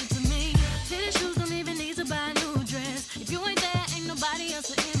what you did to me. Fitted shoes don't even need to buy a new dress. If you ain't there, ain't nobody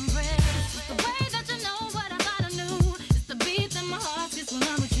else to impress. It's the way that you know what I thought I knew. It's the beat that my heart gets when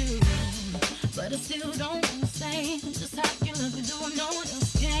I'm with you. But I still don't understand just how you look and do what no one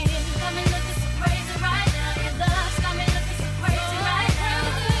else can. Got me looking so crazy right now. Your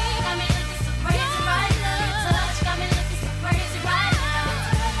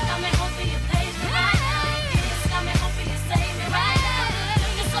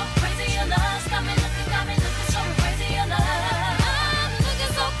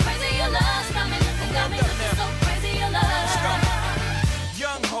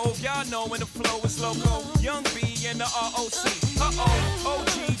flow is loco. Young B and the ROC.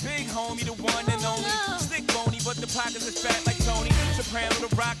 OG, big homie, the one and only. Stick bony, but the pockets is fat like Tony. Soprano,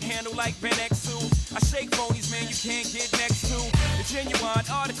 the rock handle like Ben X2. I shake phonies, man, you can't get next to. The genuine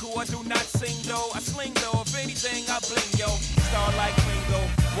article, I do not sing though. I sling though, if anything, I bling yo. Star like Ringo,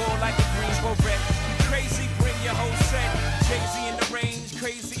 war like a Greensboro wreck. You crazy, bring your whole set. Jay-Z in the range,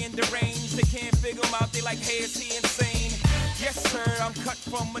 crazy in the range. They can't figure him out, they like, hey, is he insane? Yes, sir, I'm cut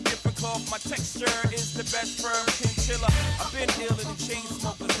from a different cloth. My texture is the best firm chinchilla. I've been dealing in chain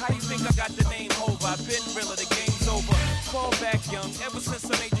smokers. How you think I got the name over? I've been realer, the game's over. Fall back young, ever since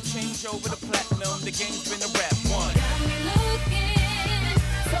I made the change over to platinum, the game's been a rap one. Got me looking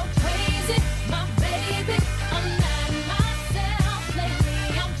so crazy, my baby. I'm not myself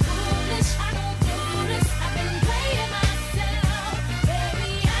lately. I'm foolish, I don't do this. I've been playing myself,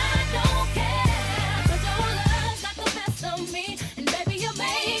 baby. I don't care, 'cause your love's got the best of me, and baby you're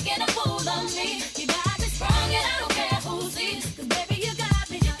making a fool of me. You got me sprung, and I don't care who sees, 'cause baby you got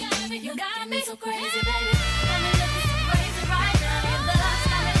me, you got me, you got me so crazy, baby. Got me looking so crazy right now. Your love's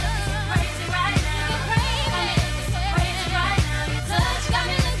got me looking so crazy right now. You're crazy, got me looking so crazy right now. Your touch got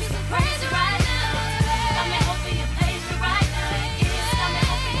me looking so crazy right now. Got me hoping you please me right now. Your kiss got me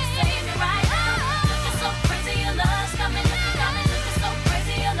hoping you save me right now. Looking so crazy, your love's got me looking so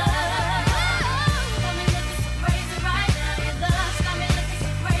crazy, your love. Got me looking so crazy right now. Your love's got me looking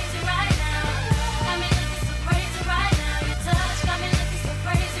so crazy right now. Got me looking so crazy right now. Your touch got me looking so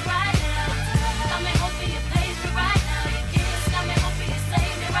crazy right now. Got me hoping you please me right now. Your kiss got me hoping you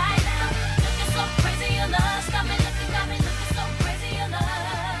save me right now. Looking so crazy, your love's got me looking so crazy, your love.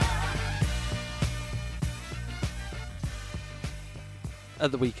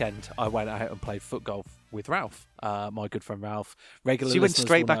 At the weekend, I went out and played foot golf with Ralph, my good friend Ralph. Regular So you went listeners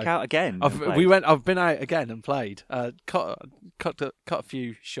straight will back know. out again and I've been out again and played. Cut a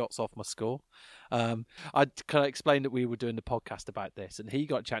few shots off my score. I kind of explained that we were doing the podcast about this, and he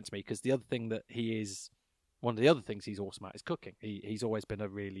got chatting to me because the other thing that one of the other things he's awesome at is cooking. He's always been a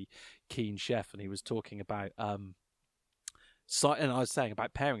really keen chef, and he was talking about and I was saying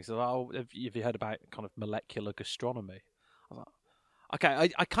about pairings. So, have you heard about kind of molecular gastronomy? I was like,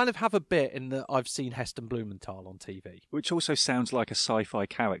 okay, I kind of have a bit in that I've seen Heston Blumenthal on TV. Which also sounds like a sci-fi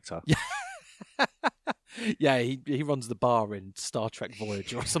character. Yeah, he runs the bar in Star Trek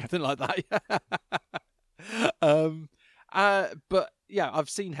Voyager or something like that. But yeah, I've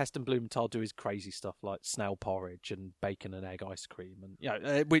seen Heston Blumenthal do his crazy stuff like snail porridge and bacon and egg ice cream,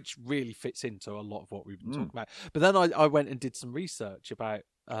 and which really fits into a lot of what we've been talking about. But then I went and did some research about.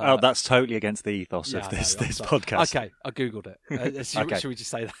 That's totally against the ethos of this podcast. Okay, I googled it. Should we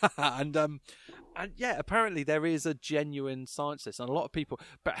just say that? And yeah, apparently there is a genuine science to this, and a lot of people.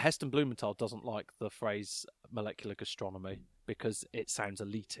 But Heston Blumenthal doesn't like the phrase molecular gastronomy because it sounds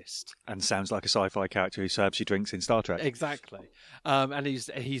elitist And sounds like a sci-fi character who serves you drinks in Star Trek. Exactly. And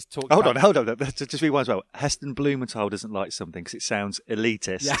he's talked. Hold on. Just rewind as well. Heston Blumenthal doesn't like something because it sounds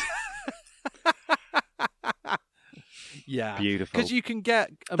elitist. Yeah. Yeah, beautiful. Because you can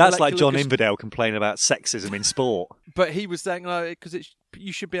get that's like John Inverdale complaining about sexism in sport. But he was saying because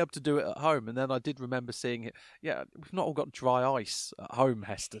you should be able to do it at home. And then I did remember seeing it. Yeah, we've not all got dry ice at home,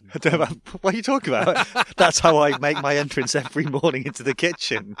 Heston. What are you talking about? That's how I make my entrance every morning into the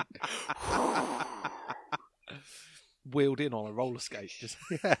kitchen. Wheeled in on a roller skate.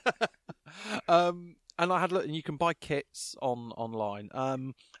 Yeah. And I had a look, and you can buy kits online.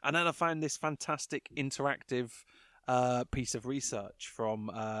 And then I found this fantastic interactive piece of research from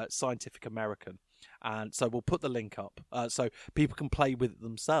Scientific American, and so we'll put the link up so people can play with it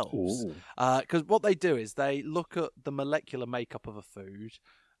themselves. Because what they do is they look at the molecular makeup of a food,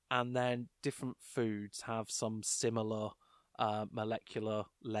 and then different foods have some similar molecular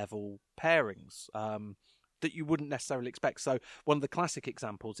level pairings that you wouldn't necessarily expect. So one of the classic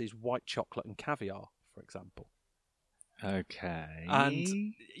examples is white chocolate and caviar, for example. Okay.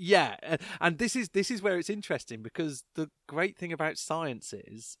 And yeah, and this is where it's interesting, because the great thing about science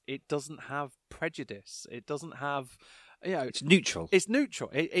is it doesn't have prejudice. It doesn't have, it's neutral. It's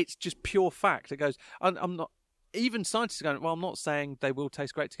neutral. It's just pure fact. It goes. I'm not. Even scientists are going, well, I'm not saying they will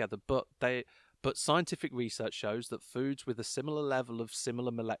taste great together, but scientific research shows that foods with a similar level of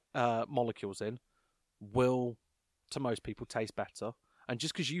similar molecules in will, to most people, taste better. And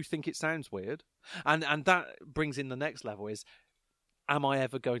just because you think it sounds weird, and that brings in the next level is, am I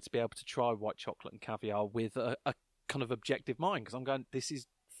ever going to be able to try white chocolate and caviar with a kind of objective mind? Because I'm going, this is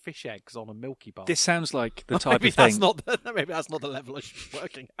fish eggs on a Milky Bar. This sounds like the type of thing. Maybe that's not the level I'm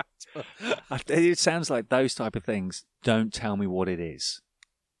working at. It sounds like those type of things. Don't tell me what it is.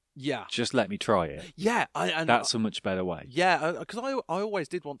 Yeah. Just let me try it. Yeah. That's a much better way. Yeah, because I always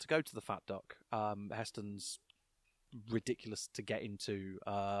did want to go to the Fat Duck, Heston's ridiculous to get into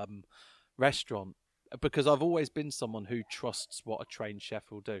restaurant, because I've always been someone who trusts what a trained chef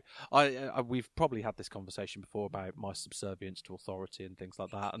will do. We've probably had this conversation before about my subservience to authority and things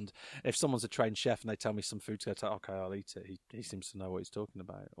like that. And if someone's a trained chef and they tell me some food to go, okay, I'll eat it. He seems to know what he's talking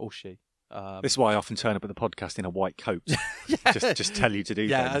about, or she. This is why I often turn up at the podcast in a white coat. just tell you to do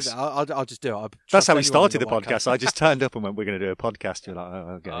things. I'll just do it. That's how we started the podcast. I just turned up and went, we're going to do a podcast. You're like,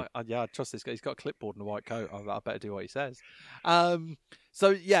 oh, okay. I trust this guy. He's got a clipboard and a white coat. I better do what he says. So,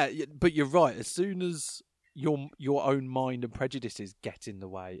 yeah, but you're right. As soon as your own mind and prejudices get in the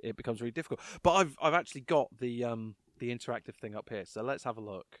way, it becomes really difficult. But I've actually got the interactive thing up here. So let's have a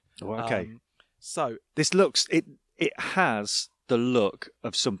look. Oh, okay. So this looks, it has the look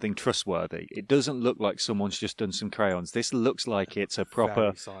of something trustworthy. It doesn't look like someone's just done some crayons. This looks like it's a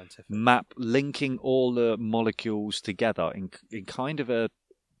proper map linking all the molecules together in kind of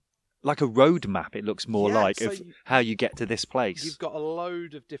like a road map. It looks more like so of how you get to this place. You've got a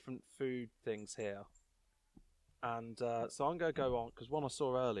load of different food things here. And so I'm going to go on, because one I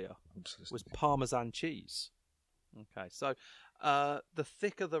saw earlier was Parmesan cheese. Okay, so the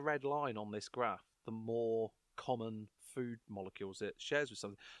thicker the red line on this graph, the more common food molecules it shares with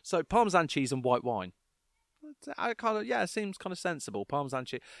something. So Parmesan cheese and white wine. It seems kind of sensible. Parmesan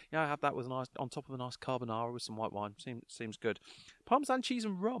cheese, I have that with on top of a nice carbonara with some white wine. Seems good. Parmesan cheese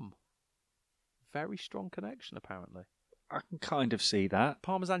and rum. Very strong connection, apparently. I can kind of see that.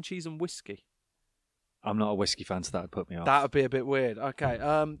 Parmesan cheese and whiskey. I'm not a whiskey fan, so that would put me off. That would be a bit weird. Okay.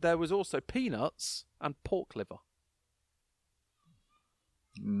 There was also peanuts and pork liver.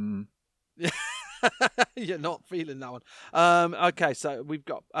 You're not feeling that one. Okay, so we've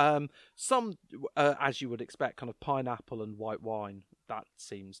got some, as you would expect, kind of pineapple and white wine. That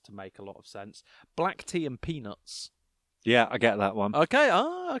seems to make a lot of sense. Black tea and peanuts. Yeah, I get that one. Okay,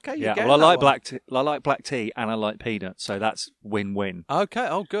 okay. Yeah, well, I like black tea. I like black tea and I like peanuts, so that's win-win.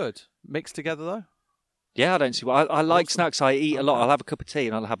 Okay, good. Mixed together though. Yeah, I don't see why. I like snacks. I eat a lot. I'll have a cup of tea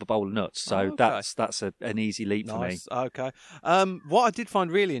and I'll have a bowl of nuts. So that's an easy leap for me. Okay. What I did find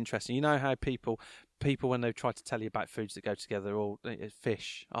really interesting, you know how people when they try to tell you about foods that go together, all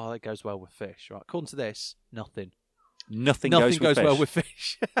fish. Oh, that goes well with fish, right? According to this, nothing. Nothing goes well with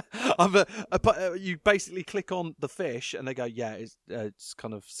fish. You basically click on the fish and they go, yeah, it's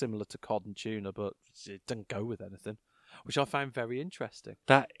kind of similar to cod and tuna, but it doesn't go with anything, which I found very interesting.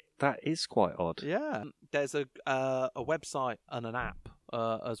 That is quite odd. Yeah. There's a website and an app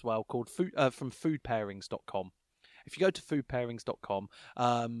as well called from foodpairings.com. If you go to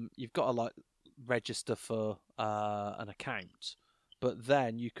foodpairings.com, you've got to register for an account, but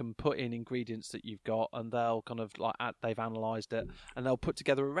then you can put in ingredients that you've got and they'll kind of they've analysed it and they'll put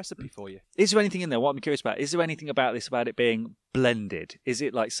together a recipe for you. Is there anything in there? What I'm curious about, is there anything about it being blended? Is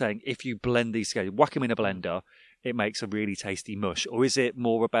it like saying if you blend these together, whack them in a blender, it makes a really tasty mush? Or is it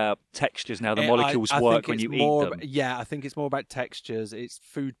more about textures now? The molecules work when you eat them? Yeah, I think it's more about textures. It's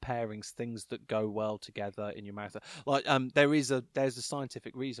food pairings, things that go well together in your mouth. There's a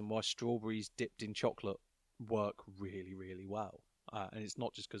scientific reason why strawberries dipped in chocolate work really, really well. And it's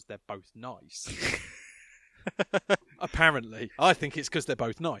not just because they're both nice. Apparently, I think it's because they're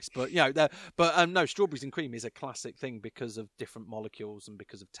both nice. But no, strawberries and cream is a classic thing because of different molecules and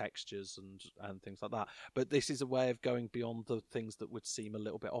because of textures and things like that. But this is a way of going beyond the things that would seem a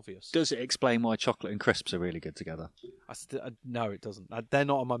little bit obvious. Does it explain why chocolate and crisps are really good together? No, it doesn't. They're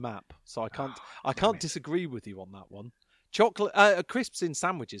not on my map, so I can't disagree with you on that one. Chocolate crisps in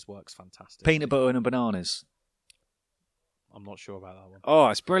sandwiches works fantastic. Peanut butter and bananas. I'm not sure about that one. Oh,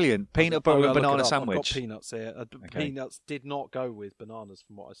 it's brilliant. Peanut butter and banana sandwich. I've got peanuts here. Peanuts did not go with bananas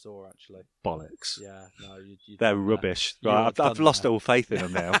from what I saw, actually. Bollocks. Yeah, no. They're rubbish. Right, I've lost all faith in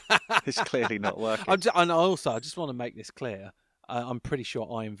them now. It's clearly not working. I just want to make this clear. I'm pretty sure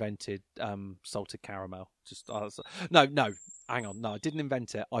I invented salted caramel. No, hang on. No, I didn't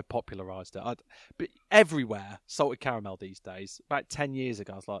invent it. I popularised it. But everywhere, salted caramel these days. About 10 years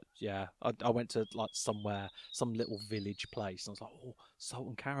ago, I was like, yeah. I went to somewhere, some little village place, and I was like, oh, salt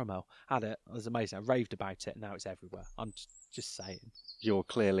and caramel. Had it. It was amazing. I raved about it. Now it's everywhere. I'm just saying. You're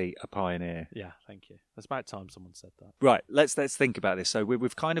clearly a pioneer. Yeah, thank you. It's about time someone said that. Right, let's think about this. So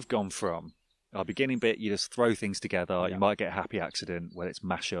we've kind of gone from our beginning bit, you just throw things together. Yeah. You might get a happy accident, whether it's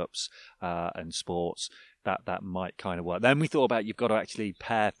mashups and sports. That might kind of work. Then we thought about you've got to actually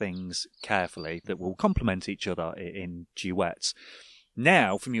pair things carefully that will complement each other in duets.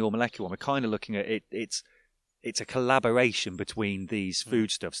 Now, from your molecular one, we're kind of looking at it. It's it's a collaboration between these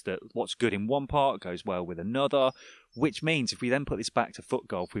foodstuffs that what's good in one part goes well with another, which means if we then put this back to foot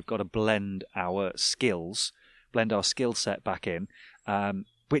golf, we've got to blend our skill set back in,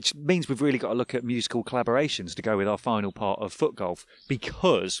 which means we've really got to look at musical collaborations to go with our final part of foot golf,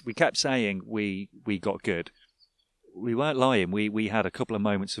 because we kept saying we got good. We weren't lying. We had a couple of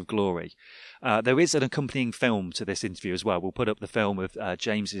moments of glory. There is an accompanying film to this interview as well. We'll put up the film of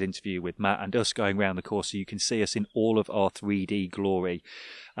James's interview with Matt and us going around the course so you can see us in all of our 3D glory.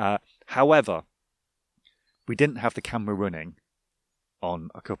 However, we didn't have the camera running on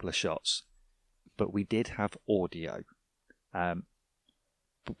a couple of shots, but we did have audio. But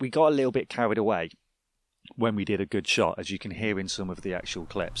we got a little bit carried away when we did a good shot, as you can hear in some of the actual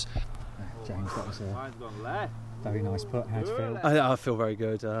clips. James, that was a very nice putt. How do you feel? I feel very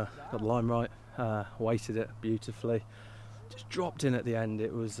good. Got the line right, weighted it beautifully. Just dropped in at the end.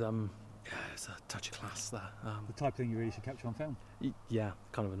 It was it's a touch of class there. The type of thing you really should capture on film. Yeah,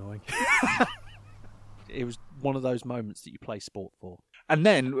 kind of annoying. It was one of those moments that you play sport for. And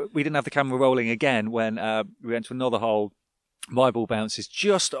then we didn't have the camera rolling again when we went to another hole. My ball bounces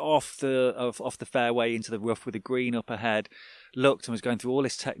just off the fairway into the rough with the green up ahead. Looked and was going through all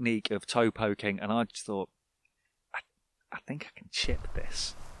this technique of toe poking, and I just thought, I think I can chip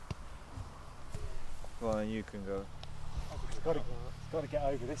this. Well, you can go. It's got to get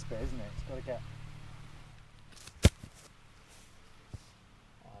over this bit, isn't it? It's got to get.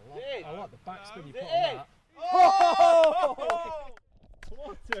 I like the backspin you put on that. Oh!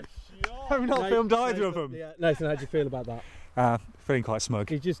 What a shot! Have you not filmed either of them? Yeah. Nathan, how do you feel about that? Feeling quite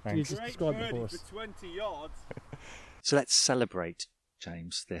smug. You just described it for us. For 20 yards. So let's celebrate,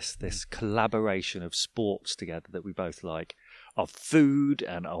 James, this collaboration of sports together that we both like, of food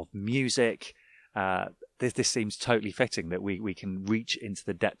and of music. This seems totally fitting that we can reach into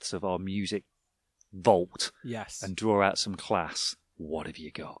the depths of our music vault, yes, and draw out some class. What have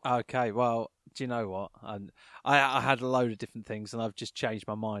you got? Okay, well, do you know what? I had a load of different things, and I've just changed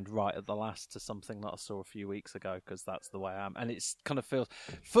my mind right at the last to something that I saw a few weeks ago, because that's the way I am. And it's kind of feels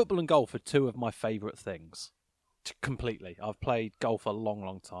football and golf are two of my favourite things. Completely. I've played golf a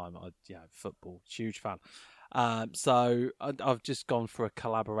long time. Football, huge fan. So I've just gone for a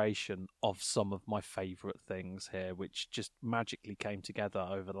collaboration of some of my favourite things here, which just magically came together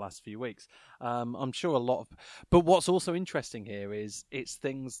over the last few weeks. I'm sure but what's also interesting here is it's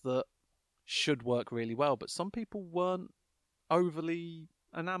things that should work really well, but some people weren't overly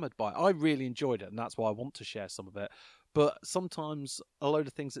enamoured by it. I really enjoyed it, and that's why I want to share some of it. But sometimes a load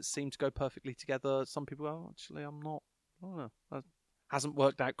of things that seem to go perfectly together, some people go, actually, I'm not, I don't know. That hasn't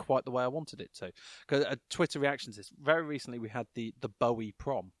worked out quite the way I wanted it to. Because Twitter reactions to this, very recently we had the Bowie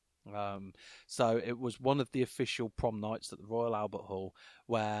prom. So it was one of the official prom nights at the Royal Albert Hall,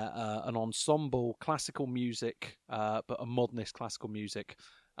 where an ensemble classical music, but a modernist classical music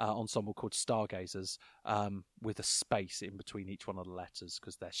ensemble called Stargazers, with a space in between each one of the letters,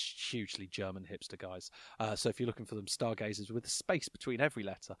 because they're hugely German hipster guys. So if you're looking for them, Stargazers with a space between every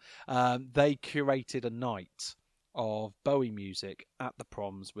letter. They curated a night of Bowie music at the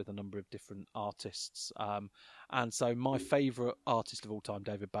proms with a number of different artists. And so my favourite artist of all time,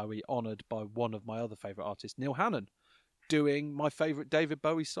 David Bowie, honoured by one of my other favourite artists, Neil Hannon, doing my favourite David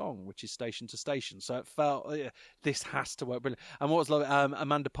Bowie song, which is Station to Station. So it felt, this has to work brilliant. And what was lovely,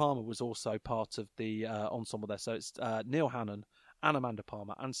 Amanda Palmer was also part of the ensemble there. So it's Neil Hannon and Amanda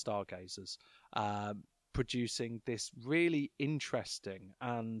Palmer and Stargazers producing this really interesting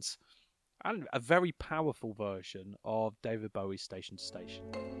and a very powerful version of David Bowie's Station to Station.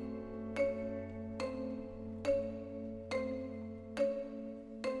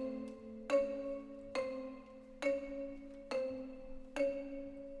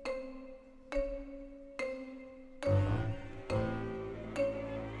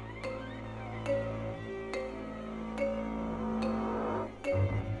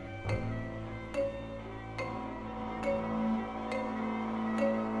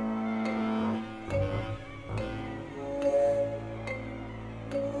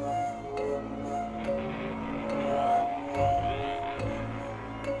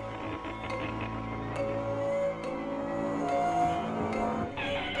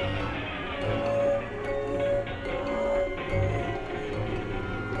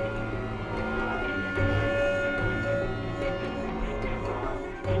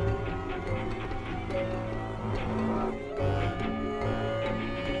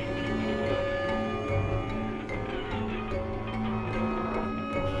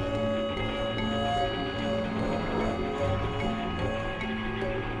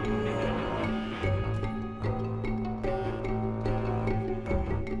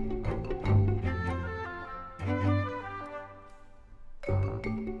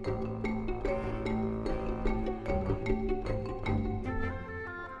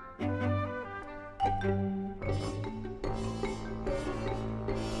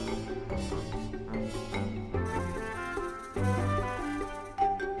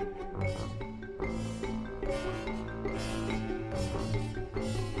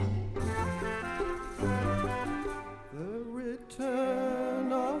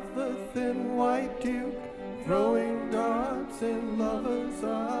 Return of the thin white duke, throwing darts in lovers'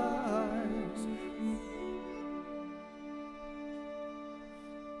 eyes.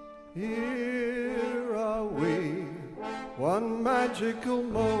 Here are we, one magical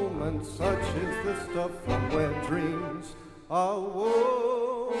moment, such is the stuff from where dreams are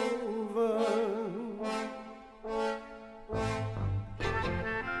woven.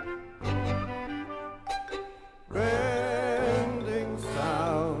 Bending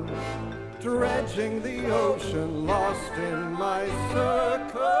sound, dredging the ocean, lost in my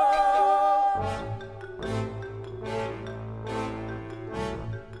circle.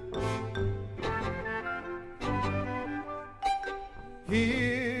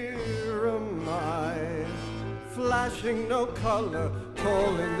 Here am I, flashing no color,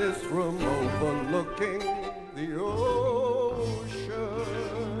 tall in this room, overlooking the ocean.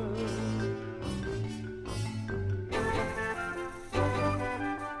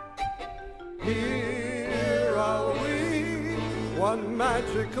 Here are we, one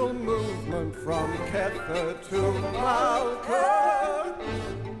magical movement from Kether to Malka.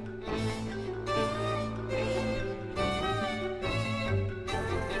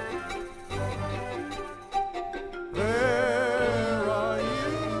 There are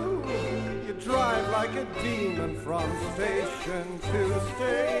you, you drive like a demon from station to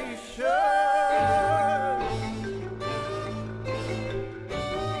station.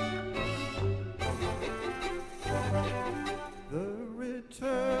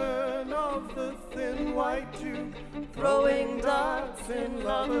 Return of the thin white duke, throwing darts in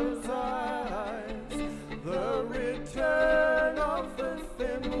lovers' eyes. The return of the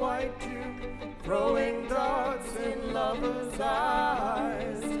thin white duke, throwing darts in lovers'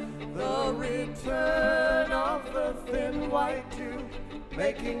 eyes. The return of the thin white duke,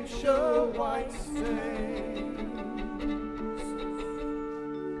 making sure white stains.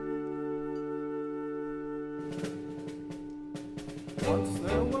 Once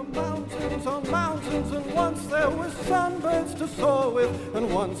there were mountains on mountains, and once there were sunbirds to soar with,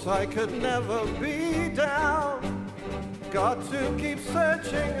 and once I could never be down. Got to keep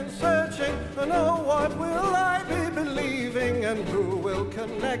searching and searching, and oh, what will I be believing, and who will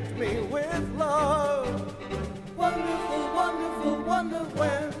connect me with love? Wonderful, wonderful, wonder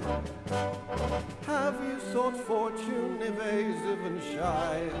when have you sought fortune evasive and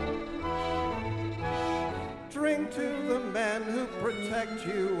shy? Drink to the men who protect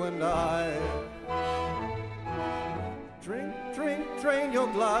you and I. Drink, drink, drain your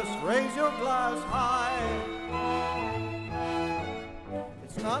glass, raise your glass high.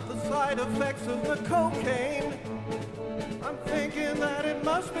 It's not the side effects of the cocaine. I'm thinking that it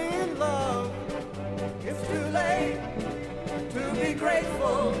must be love. It's too late to be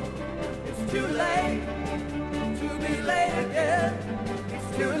grateful. It's too late to be late again. It's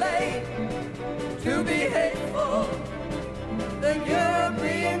too late to be hateful. The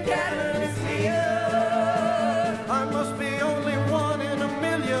European canon is here. I must be only one in a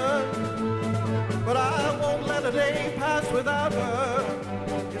million, but I won't let a day pass without her.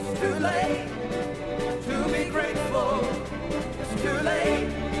 It's too late to be grateful. It's too late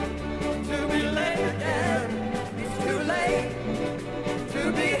to be late again. It's too late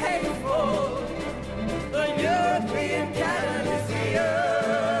to be hateful. The European canon is here.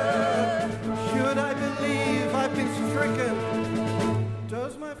 Should I believe I've been stricken?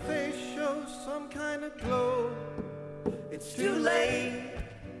 Does my face show some kind of glow? It's too late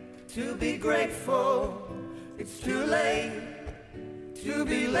to be grateful. It's too late to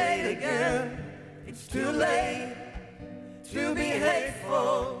be late again. It's too late to be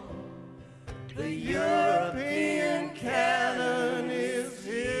hateful. The European canon is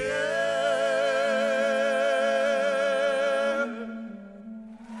here.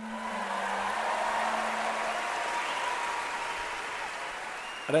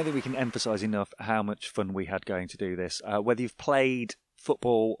 I don't think we can emphasise enough how much fun we had going to do this. Whether you've played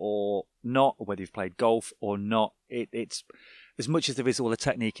football or not, or whether you've played golf or not, it's as much as there is all the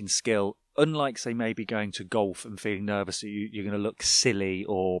technique and skill, unlike, say, maybe going to golf and feeling nervous that you're going to look silly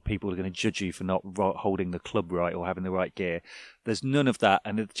or people are going to judge you for not holding the club right or having the right gear, there's none of that.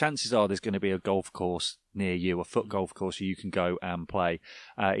 And the chances are there's going to be a golf course near you, a foot golf course where you can go and play.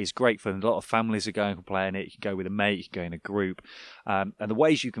 It's great fun. A lot of families are going and playing it. You can go with a mate, you can go in a group. And the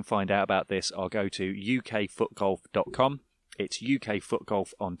ways you can find out about this are go to ukfootgolf.com. It's UK Foot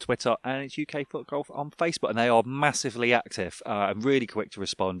Golf on Twitter and it's UK Foot Golf on Facebook, and they are massively active and really quick to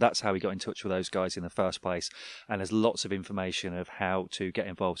respond. That's how we got in touch with those guys in the first place, and there's lots of information of how to get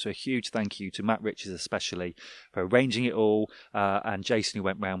involved. So a huge thank you to Matt Richards especially for arranging it all, and Jason who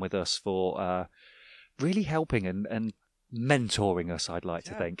went round with us for really helping and mentoring us, I'd like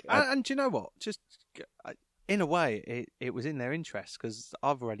to think. And do you know what? Just in a way, it was in their interest because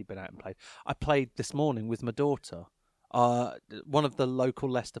I've already been out and played. I played this morning with my daughter. One of the local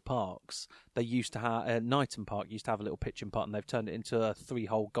Leicester parks, they used to have Knighton Park used to have a little pitching putt, and they've turned it into a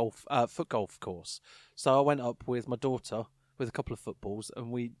 3-hole foot golf course. So I went up with my daughter with a couple of footballs,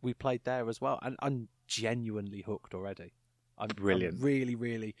 and we played there as well. And I'm genuinely hooked already. Brilliant, I'm really,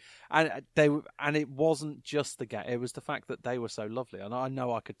 really, and it wasn't just the game; it was the fact that they were so lovely, and I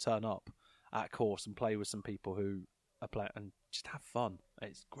know I could turn up at a course and play with some people who are playing and just have fun.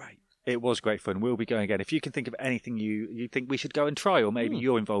 It's great. It was great fun. We'll be going again. If you can think of anything you think we should go and try, or maybe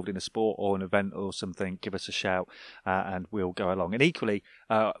you're involved in a sport or an event or something, give us a shout and we'll go along. And equally,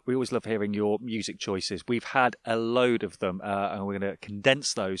 we always love hearing your music choices. We've had a load of them, and we're going to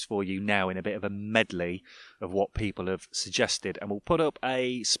condense those for you now in a bit of a medley of what people have suggested. And we'll put up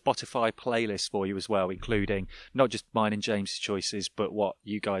a Spotify playlist for you as well, including not just mine and James's choices, but what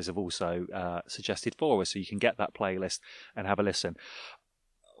you guys have also suggested for us. So you can get that playlist and have a listen.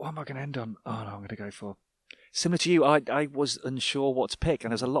 What am I going to end on? Oh, no, I'm going to go for... Similar to you, I was unsure what to pick,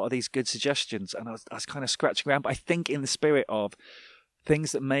 and there's a lot of these good suggestions, and I was kind of scratching around, but I think in the spirit of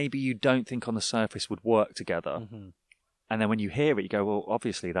things that maybe you don't think on the surface would work together, and then when you hear it, you go, well,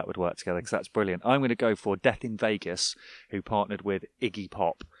 obviously that would work together, because that's brilliant. I'm going to go for Death in Vegas, who partnered with Iggy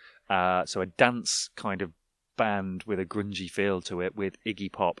Pop, so a dance kind of band with a grungy feel to it, with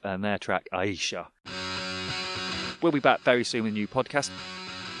Iggy Pop and their track, Aisha. We'll be back very soon with a new podcast.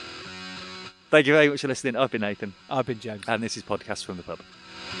 Thank you very much for listening. I've been Nathan. I've been James. And this is Podcast from the Pub.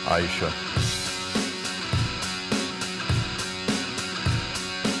 Aisha.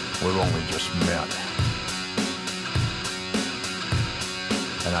 We've only just met.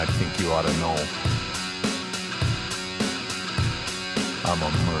 And I think you ought to know I'm a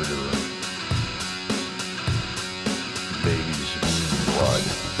murderer. Baby's blood.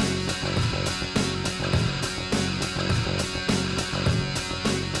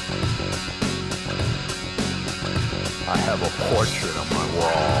 I have a portrait on my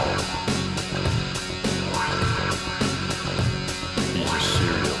wall. He's a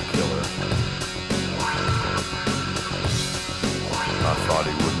serial killer. I thought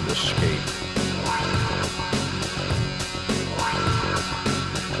he wouldn't escape.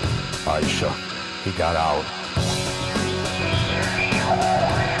 Aisha, he got out.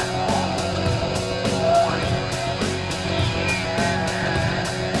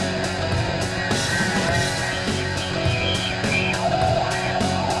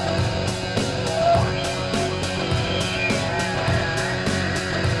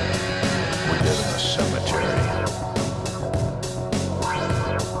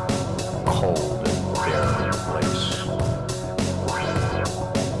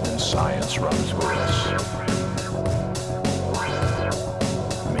 Runs with us,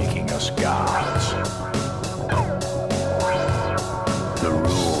 making us gods. The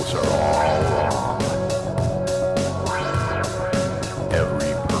rules are all wrong.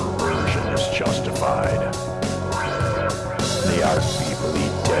 Every perversion is justified. The art people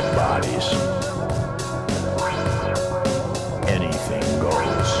eat dead bodies. Anything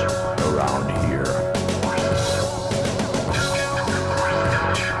goes around here.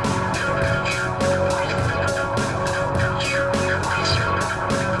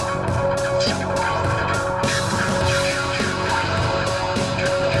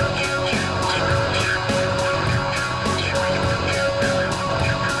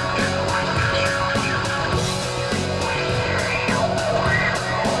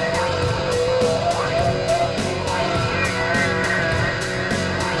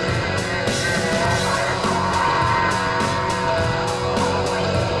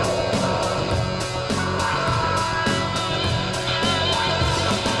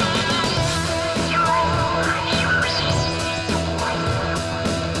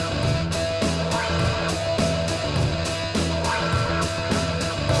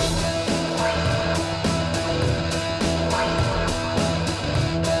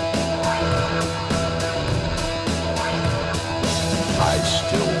 I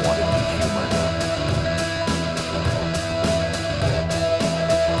still want to be human.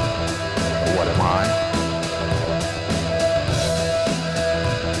 What am I?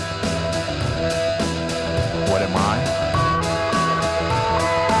 What am I?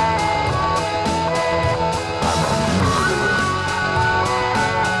 I'm a murderer.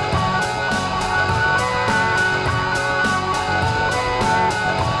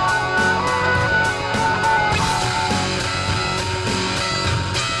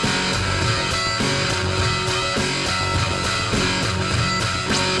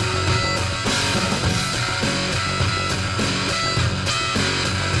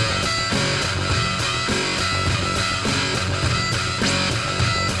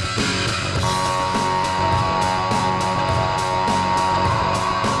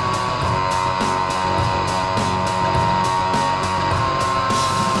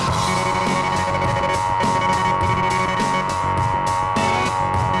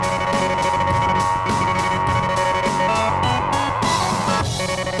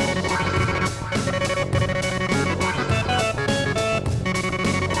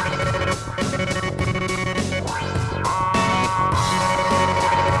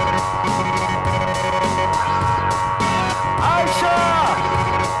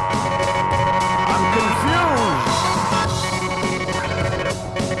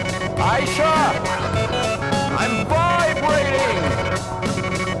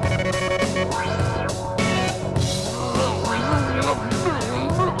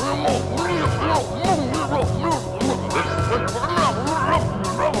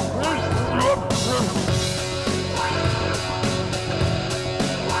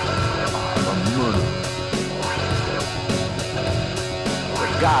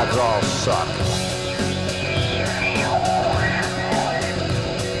 Gods all suck.